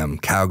like, damn,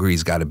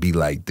 Calgary's got to be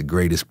like the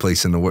greatest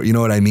place in the world. You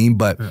know what I mean?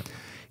 But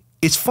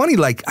it's funny,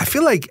 like, I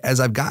feel like as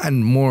I've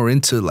gotten more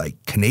into like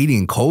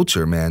Canadian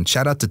culture, man,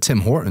 shout out to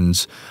Tim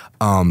Hortons,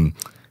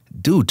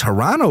 dude,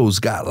 Toronto's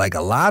got like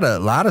a lot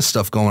of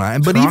stuff going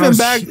on. But even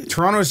back,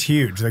 Toronto's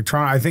huge. Like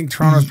I think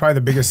Toronto's probably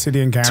the biggest city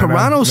in Canada.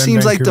 Toronto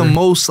seems like the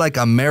most like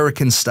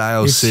American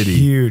style city.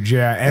 Huge,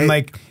 yeah. And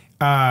like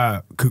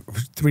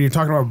when you're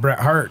talking about Bret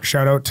Hart,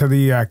 shout out to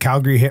the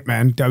Calgary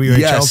Hitmen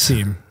WHL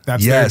team.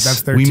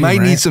 That's their we team, might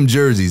right? need some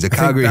jerseys. The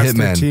Calgary that's Hitmen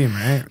their team,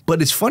 right?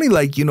 But it's funny,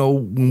 like, you know,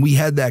 when we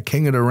had that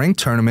King of the Ring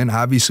tournament,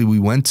 obviously we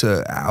went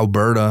to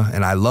Alberta,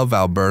 and I love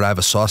Alberta. I have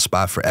a soft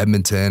spot for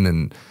Edmonton,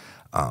 and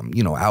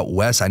you know, out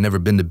west, I've never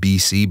been to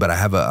BC, but I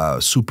have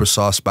a super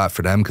soft spot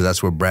for them because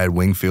that's where Brad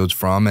Wingfield's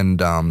from. And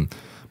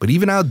but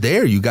even out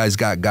there, you guys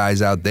got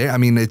guys out there. I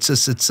mean, it's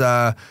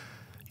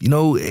you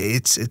know,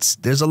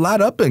 there's a lot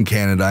up in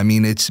Canada. I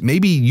mean, it's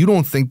maybe you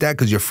don't think that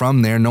because you're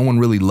from there. No one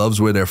really loves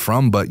where they're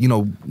from. But, you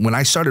know, when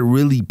I started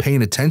really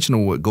paying attention to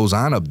what goes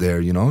on up there,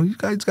 you know, you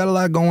guys got a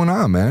lot going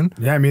on, man.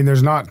 Yeah, I mean,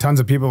 there's not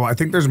tons of people. I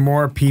think there's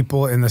more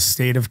people in the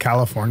state of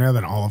California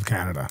than all of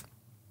Canada.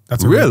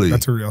 That's a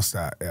real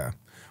stat, yeah.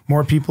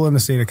 More people in the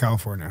state of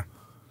California.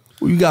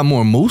 Well, you got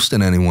more moose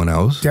than anyone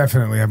else.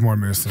 Definitely have more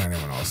moose than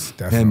anyone else.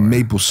 Definitely. And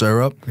maple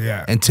syrup.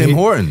 Yeah. And Tim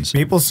Hortons.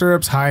 Maple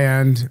syrup's high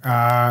end.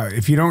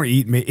 If you don't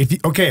eat,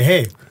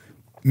 hey,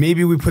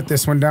 maybe we put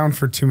this one down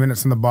for 2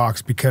 minutes in the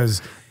box because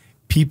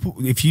people,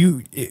 if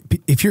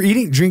you're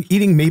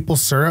eating maple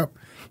syrup,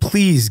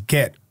 please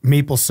get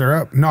maple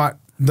syrup, not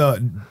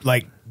the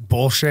like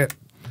bullshit.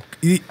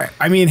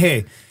 I mean,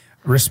 hey.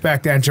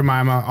 Respect Aunt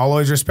Jemima. I'll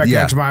always respect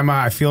Aunt Jemima.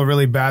 I feel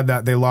really bad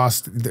that they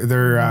lost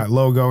their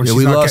logo. Yeah,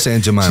 we lost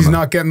Aunt Jemima. She's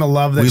not getting the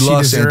love that she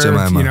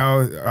deserved. You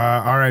know,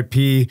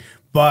 R.I.P.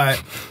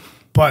 But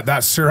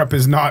that syrup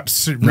is not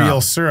real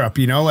syrup.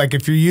 You know, like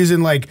if you're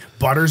using like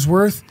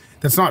Buttersworth,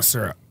 that's not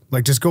syrup.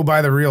 Like just go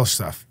buy the real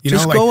stuff. You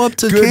just know, go like up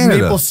to good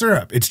Canada. Maple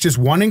syrup. It's just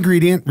one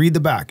ingredient. Read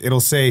the back.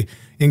 It'll say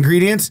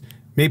ingredients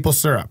maple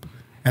syrup,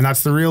 and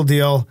that's the real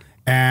deal.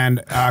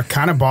 And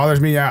kind of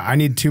bothers me. Yeah, I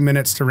need 2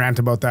 minutes to rant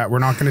about that. We're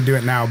not going to do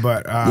it now,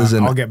 but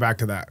Listen, I'll get back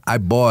to that. I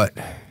bought,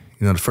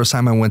 you know, the first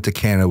time I went to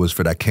Canada was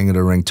for that King of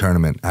the Ring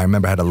tournament. I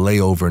remember I had a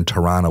layover in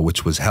Toronto,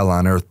 which was hell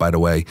on earth, by the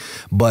way.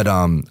 But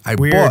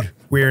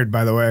Weird,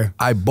 by the way.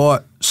 I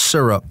bought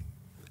syrup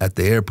at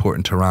the airport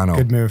in Toronto.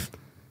 Good move.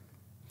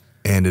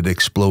 And it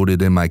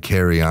exploded in my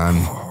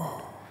carry-on.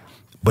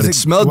 But it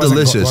smelled wasn't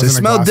delicious. It a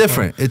smelled glass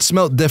different. It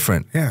smelled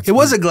different. Yeah, it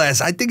was a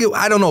glass. I think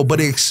I don't know,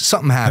 but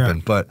something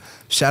happened. Yeah. But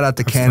shout out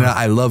to Canada. Nice.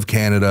 I love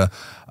Canada.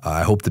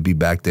 I hope to be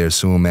back there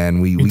soon,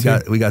 man. We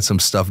got some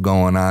stuff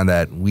going on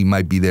that we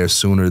might be there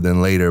sooner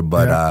than later.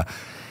 But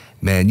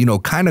man, you know,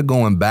 kind of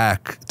going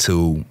back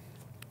to,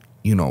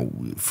 you know,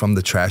 from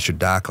the Trasher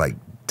doc, like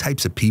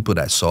types of people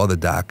that saw the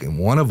doc, and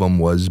one of them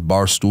was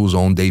Barstool's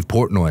own Dave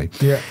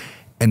Portnoy. Yeah.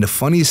 And the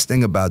funniest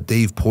thing about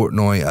Dave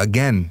Portnoy,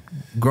 again,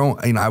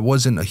 I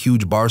wasn't a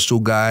huge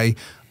Barstool guy.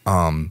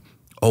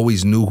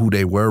 Always knew who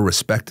they were,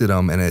 respected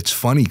them. And it's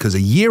funny because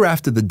a year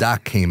after the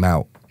doc came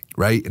out,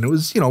 right? And it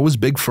was, it was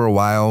big for a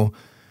while.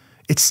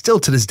 It's still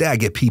to this day, I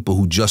get people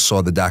who just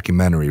saw the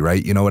documentary,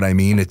 right? You know what I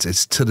mean?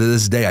 It's to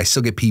this day, I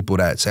still get people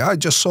that say, I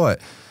just saw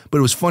it. But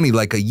it was funny,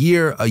 like a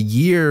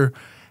year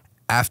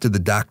after the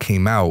doc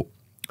came out,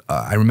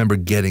 I remember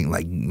getting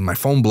like my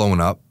phone blowing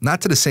up,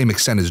 not to the same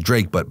extent as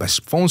Drake, but my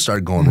phone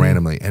started going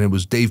randomly. And it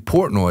was Dave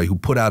Portnoy who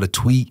put out a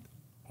tweet,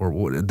 or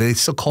what, they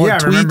still call it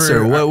tweets,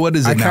 or what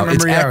is it now?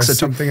 It's X. Or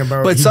something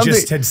about, but he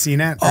just had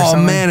seen it. Or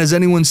something. Man, has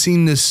anyone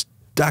seen this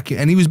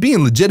documentary? And he was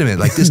being legitimate.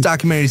 Like, this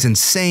documentary is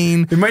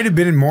insane. It might have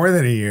been in more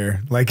than a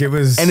year. Like, it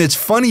was. And it's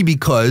funny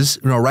because,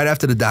 right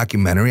after the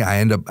documentary,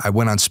 I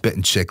went on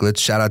Spittin' Chiclets.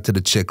 Shout out to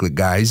the Chiclet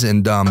guys.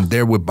 And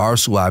they're with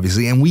Barstool,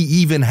 obviously. And we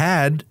even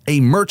had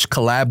a merch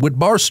collab with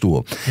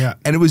Barstool. Yeah.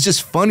 And it was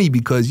just funny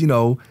because,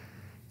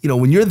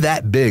 when you're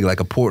that big, like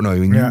a Portnoy,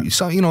 when you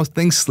saw,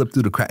 things slip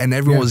through the crack, and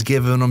everyone was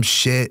giving them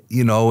shit,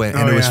 and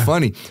it was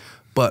funny.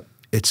 But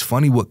it's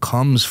funny what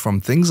comes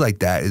from things like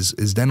that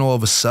is then all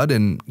of a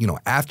sudden,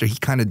 after he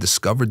kind of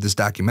discovered this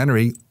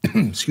documentary,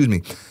 excuse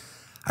me,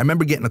 I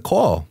remember getting a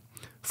call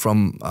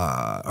from,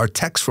 or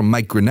text from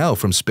Mike Grinnell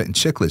from Spittin'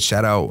 Chiclets,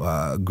 shout out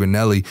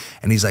Grinnelli,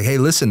 and he's like, hey,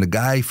 listen, the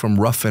guy from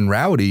Rough and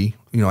Rowdy,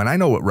 and I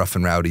know what Rough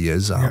and Rowdy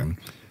is,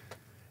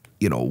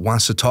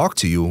 wants to talk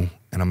to you.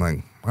 And I'm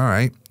like, all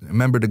right.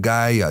 Remember the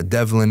guy,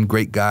 Devlin,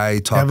 great guy,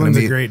 talking Devlin's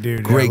to me. A great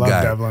dude. Great guy.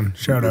 guy. Devlin.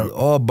 Shout out.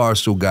 All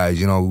Barstool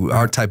guys,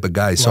 our type of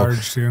guys. Large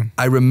so too.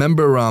 I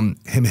remember him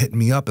hitting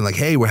me up and like,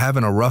 hey, we're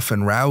having a Rough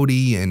and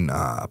Rowdy in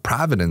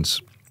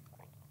Providence.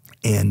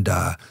 And,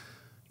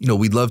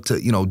 we'd love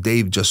to,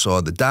 Dave just saw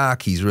the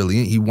doc.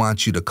 He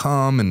wants you to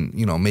come and,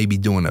 maybe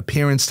do an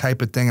appearance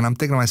type of thing. And I'm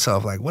thinking to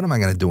myself, like, what am I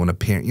going to do an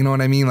appearance? You know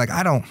what I mean? Like,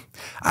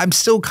 I'm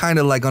still kind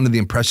of like under the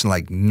impression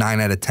like 9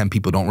 out of 10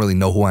 people don't really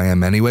know who I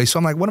am anyway. So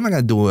I'm like, what am I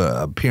going to do an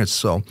appearance?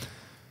 So,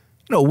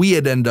 we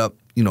had ended up,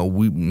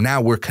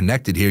 now we're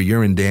connected here.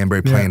 You're in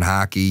Danbury playing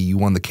hockey. You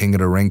won the King of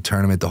the Ring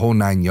tournament, the whole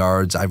 9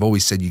 yards. I've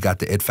always said you got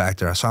the it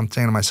factor. So I'm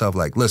saying to myself,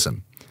 like,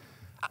 listen,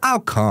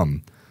 I'll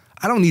come.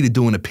 I don't need to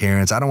do an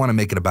appearance. I don't want to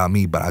make it about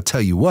me, but I'll tell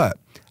you what,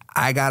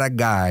 I got a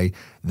guy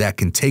that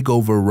can take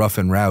over Rough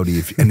and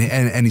Rowdy.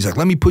 And he's like,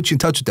 let me put you in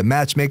touch with the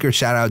matchmaker.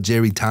 Shout out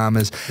Jerry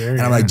Thomas. And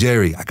I'm like,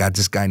 Jerry, I got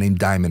this guy named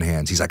Diamond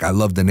Hands. He's like, I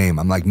love the name.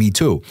 I'm like, me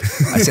too.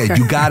 I said,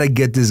 you got to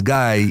get this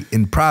guy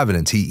in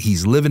Providence.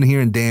 He's living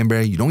here in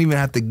Danbury. You don't even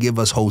have to give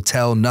us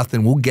hotel,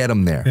 nothing. We'll get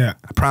him there. Yeah.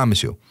 I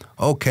promise you.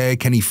 Okay,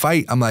 can he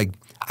fight? I'm like,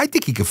 I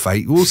think he can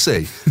fight. We'll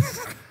see.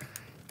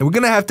 And we're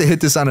going to have to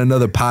hit this on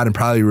another pod and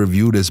probably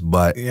review this,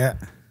 but,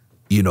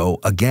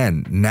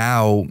 again,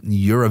 now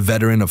you're a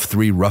veteran of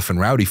 3 Rough and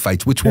Rowdy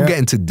fights, which we'll get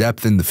into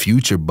depth in the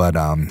future, but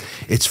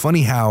it's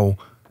funny how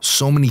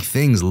so many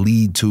things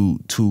lead to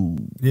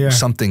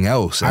something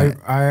else.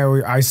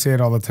 I say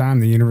it all the time.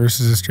 The universe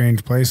is a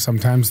strange place.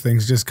 Sometimes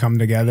things just come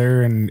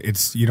together, and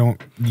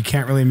you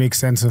can't really make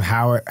sense of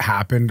how it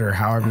happened or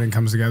how everything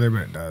comes together,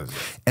 but it does.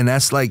 And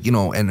that's like,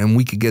 and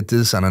we could get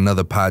this on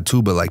another pod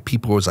too, but like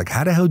people was like,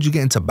 how the hell did you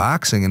get into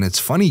boxing? And it's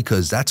funny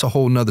because that's a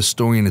whole nother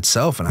story in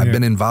itself. And I've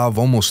been involved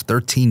almost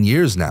 13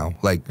 years now.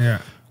 Like,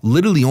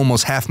 literally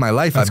almost half my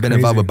life I've been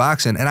involved with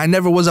boxing, and I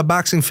never was a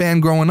boxing fan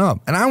growing up.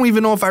 And I don't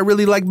even know if I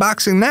really like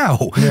boxing now.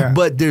 Yeah.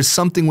 But there's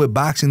something with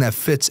boxing that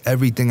fits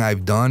everything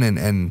I've done.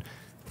 And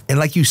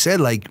like you said,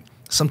 like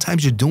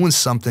sometimes you're doing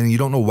something and you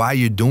don't know why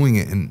you're doing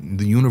it, and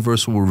the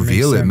universe will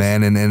reveal it,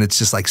 man. And it's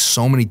just like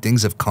so many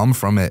things have come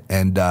from it.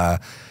 And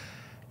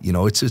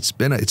it's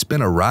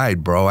been a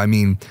ride, bro. I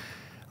mean,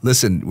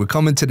 listen, we're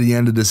coming to the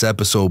end of this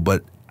episode,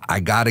 but I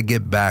gotta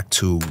get back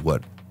to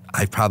what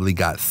I probably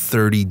got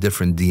 30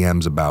 different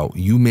DMs about.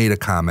 You made a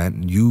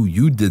comment.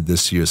 You did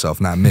this to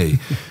yourself, not me.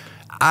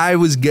 I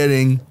was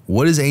getting,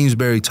 what is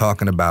Amesbury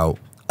talking about?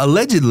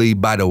 Allegedly,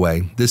 by the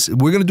way,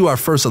 we're going to do our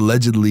first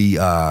allegedly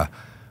a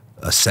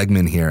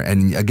segment here.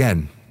 And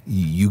again,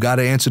 you got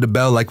to answer the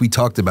bell like we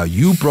talked about.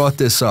 You brought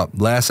this up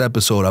last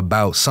episode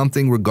about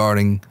something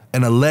regarding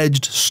an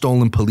alleged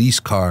stolen police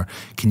car.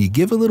 Can you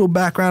give a little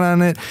background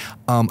on it?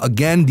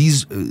 Again,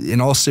 in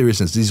all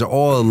seriousness, these are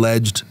all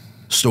alleged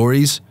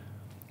stories.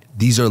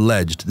 These are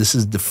alleged. This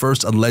is the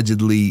first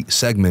allegedly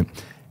segment.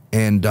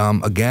 And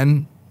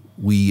again,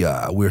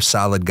 we're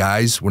solid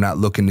guys. We're not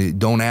looking to,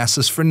 don't ask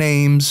us for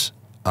names.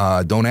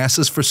 Don't ask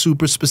us for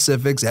super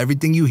specifics.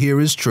 Everything you hear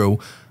is true.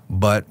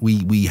 But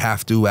we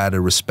have to, out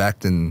of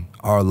respect in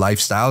our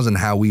lifestyles and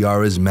how we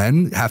are as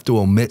men, have to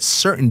omit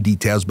certain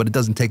details, but it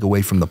doesn't take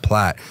away from the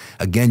plot.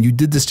 Again, you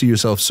did this to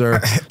yourself, sir.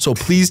 So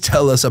please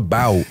tell us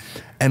about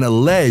an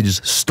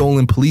alleged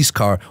stolen police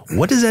car.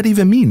 What does that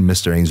even mean,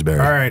 Mr. Amesbury?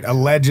 All right,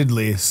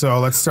 allegedly. So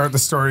let's start the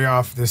story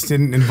off. This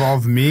didn't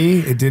involve me.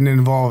 It didn't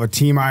involve a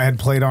team I had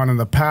played on in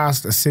the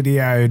past, a city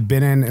I had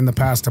been in the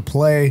past to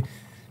play.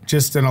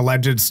 just an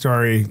alleged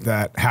story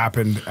that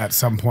happened at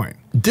some point.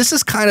 This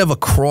is kind of a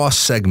cross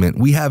segment.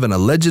 We have an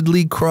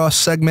allegedly cross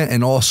segment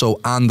and also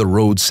on the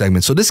road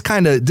segment. So this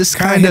kind of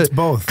hits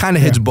both. Kind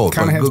of hits both.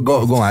 Kinda hits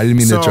both. Go on. I didn't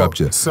mean to interrupt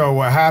you. So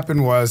what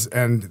happened was,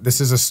 and this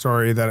is a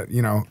story that,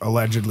 you know,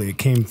 allegedly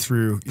came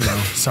through, you know,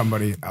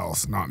 somebody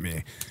else, not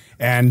me.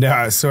 And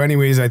so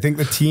anyways, I think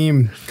the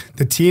team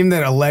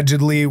that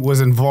allegedly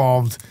was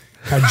involved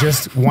had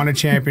just won a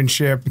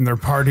championship, and they're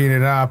partying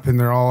it up, and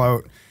they're all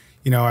out,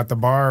 you know, at the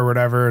bar or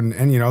whatever,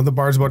 and you know, the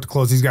bar's about to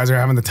close. These guys are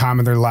having the time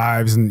of their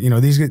lives, and you know,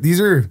 this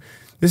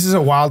is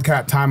a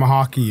wildcat time of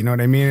hockey. You know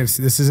what I mean?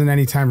 This isn't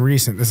any time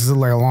recent. This is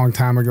like a long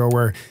time ago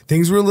where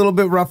things were a little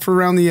bit rough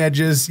around the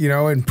edges, you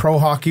know, and pro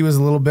hockey was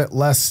a little bit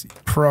less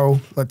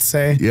pro, let's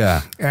say.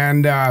 Yeah.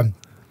 And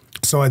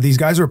so these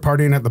guys were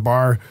partying at the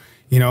bar,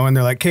 you know, and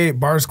they're like, "Hey,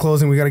 bar's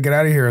closing. We got to get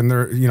out of here." And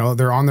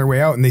they're on their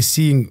way out, and they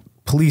see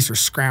police are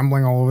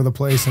scrambling all over the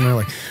place, and they're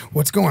like,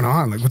 "What's going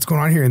on? Like, what's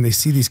going on here?" And they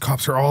see these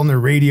cops are all on their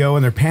radio,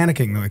 and they're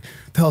panicking. They're like,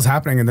 "What the hell's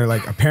happening?" And they're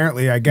like,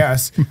 apparently, I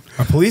guess,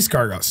 a police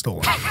car got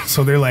stolen.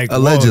 So they're like,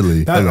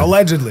 allegedly.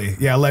 Allegedly.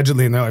 Yeah,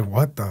 allegedly. And they're like,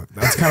 "What the?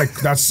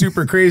 That's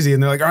super crazy."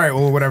 And they're like, "All right,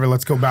 well, whatever.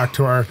 Let's go back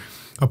to our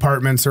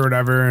apartments or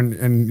whatever,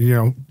 and you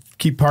know,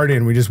 keep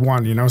partying. We just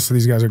won, you know." So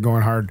these guys are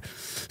going hard.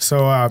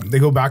 So they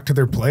go back to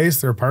their place,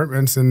 their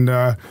apartments, and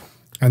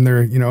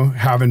they're, you know,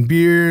 having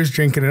beers,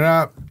 drinking it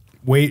up,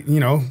 you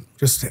know,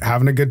 just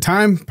having a good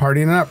time,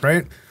 partying it up,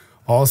 right?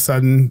 All of a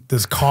sudden,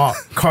 this car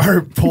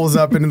pulls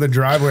up into the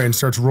driveway and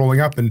starts rolling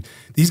up, and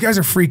these guys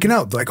are freaking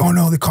out. They're like, "Oh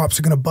no, the cops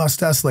are gonna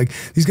bust us!" Like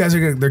these guys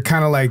they're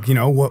kind of like, you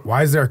know,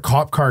 why is there a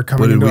cop car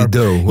coming? What did we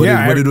do? What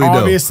did we do?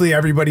 Obviously,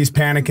 everybody's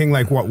panicking.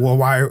 Like, what? Well,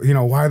 why? You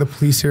know, why are the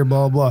police here?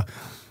 Blah blah.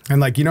 And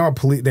like, you know,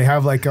 they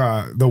have like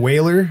the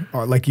whaler,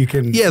 like you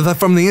can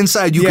from the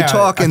inside you can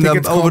talk and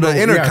over the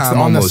intercom on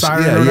almost. The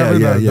siren or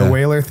whatever, the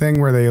whaler thing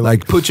where they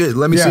like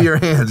let me see your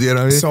hands, you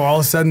know. So all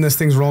of a sudden this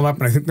thing's rolling up,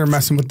 and I think they're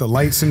messing with the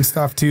lights and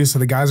stuff too. So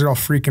the guys are all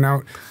freaking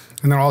out,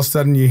 and then all of a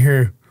sudden you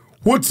hear,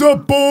 "What's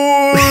up,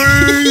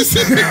 boys?"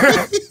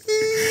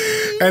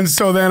 And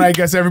so then I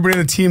guess everybody in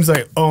the team's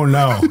like, "Oh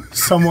no,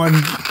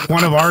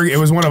 it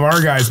was one of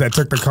our guys that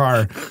took the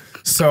car."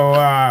 So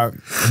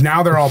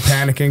now they're all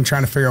panicking,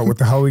 trying to figure out what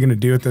the hell are we going to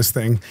do with this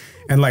thing.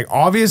 And like,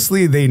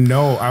 obviously they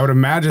know, I would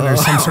imagine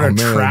there's some sort of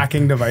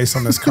tracking device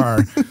on this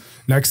car.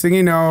 Next thing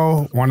you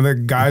know, one of the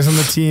guys on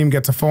the team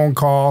gets a phone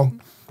call.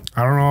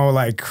 I don't know,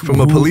 like from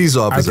a police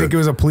officer. I think it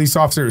was a police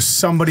officer or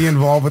somebody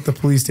involved with the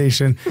police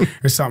station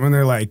or something. And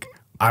they're like,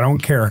 "I don't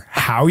care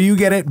how you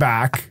get it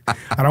back.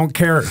 I don't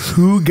care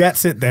who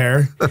gets it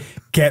there.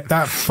 Get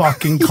that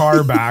fucking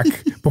car back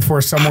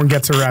before someone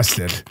gets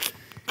arrested."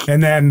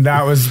 And then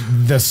that was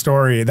the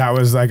story. That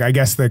was like, I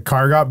guess the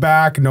car got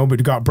back.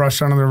 Nobody got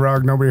brushed under the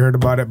rug. Nobody heard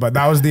about it. But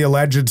that was the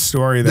alleged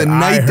story. That the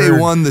night they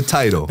won the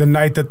title. The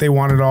night that they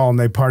won it all, and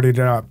they partied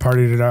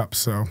it up.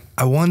 So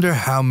I wonder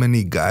how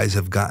many guys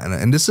have gotten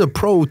it. And this is a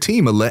pro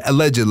team,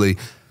 allegedly.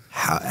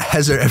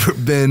 Has there ever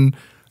been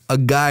a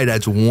guy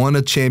that's won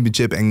a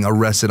championship and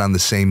arrested on the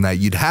same night?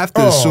 You'd have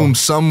to assume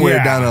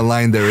somewhere down the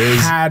line there is.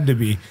 Had to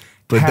be.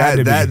 But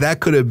that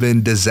could have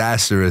been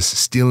disastrous,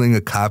 stealing a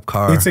cop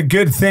car. It's a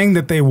good thing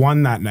that they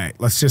won that night,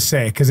 let's just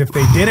say, because if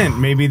they didn't,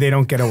 maybe they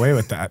don't get away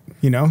with that,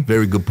 you know?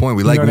 Very good point.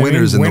 We like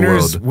winners in the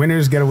world.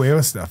 Winners get away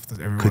with stuff.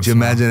 Could you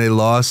imagine they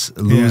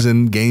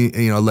losing game,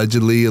 you know,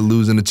 allegedly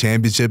losing a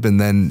championship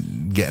and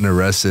then getting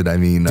arrested? I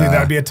mean, dude,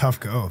 that'd be a tough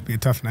go. It'd be a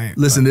tough night.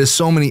 Listen, there's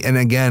so many, and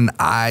again,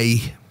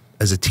 I,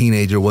 as a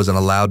teenager, wasn't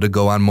allowed to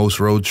go on most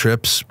road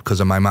trips because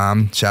of my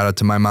mom. Shout out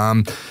to my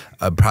mom.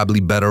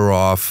 Probably better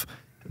off.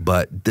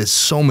 But there's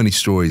so many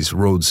stories,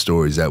 road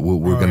stories that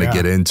we're going to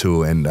get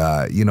into. And,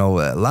 you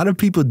know, a lot of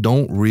people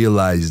don't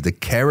realize the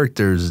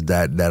characters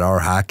that are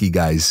hockey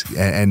guys.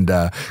 And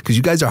because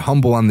you guys are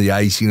humble on the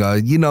ice, you know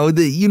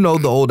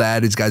the old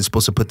adage, guys are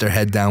supposed to put their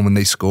head down when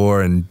they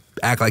score and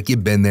act like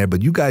you've been there.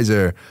 But you guys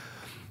are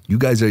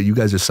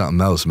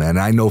something else, man.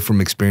 I know from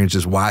experience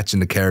just watching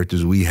the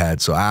characters we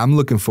had. So I'm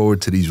looking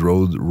forward to these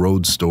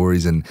road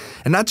stories and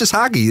not just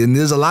hockey. And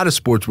there's a lot of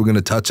sports we're going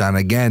to touch on.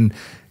 Again,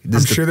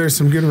 I'm sure there's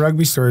some good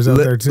rugby stories out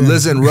there too.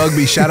 Listen,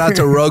 rugby. Shout out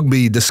to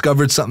rugby.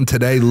 Discovered something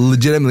today,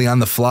 legitimately on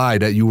the fly,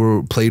 that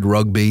you played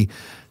rugby.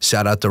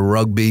 Shout out to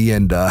rugby.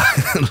 And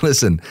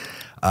listen,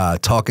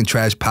 Talking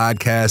Trash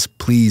podcast.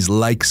 Please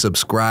like,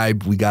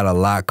 subscribe. We got a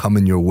lot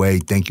coming your way.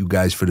 Thank you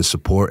guys for the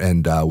support,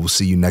 and we'll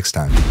see you next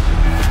time.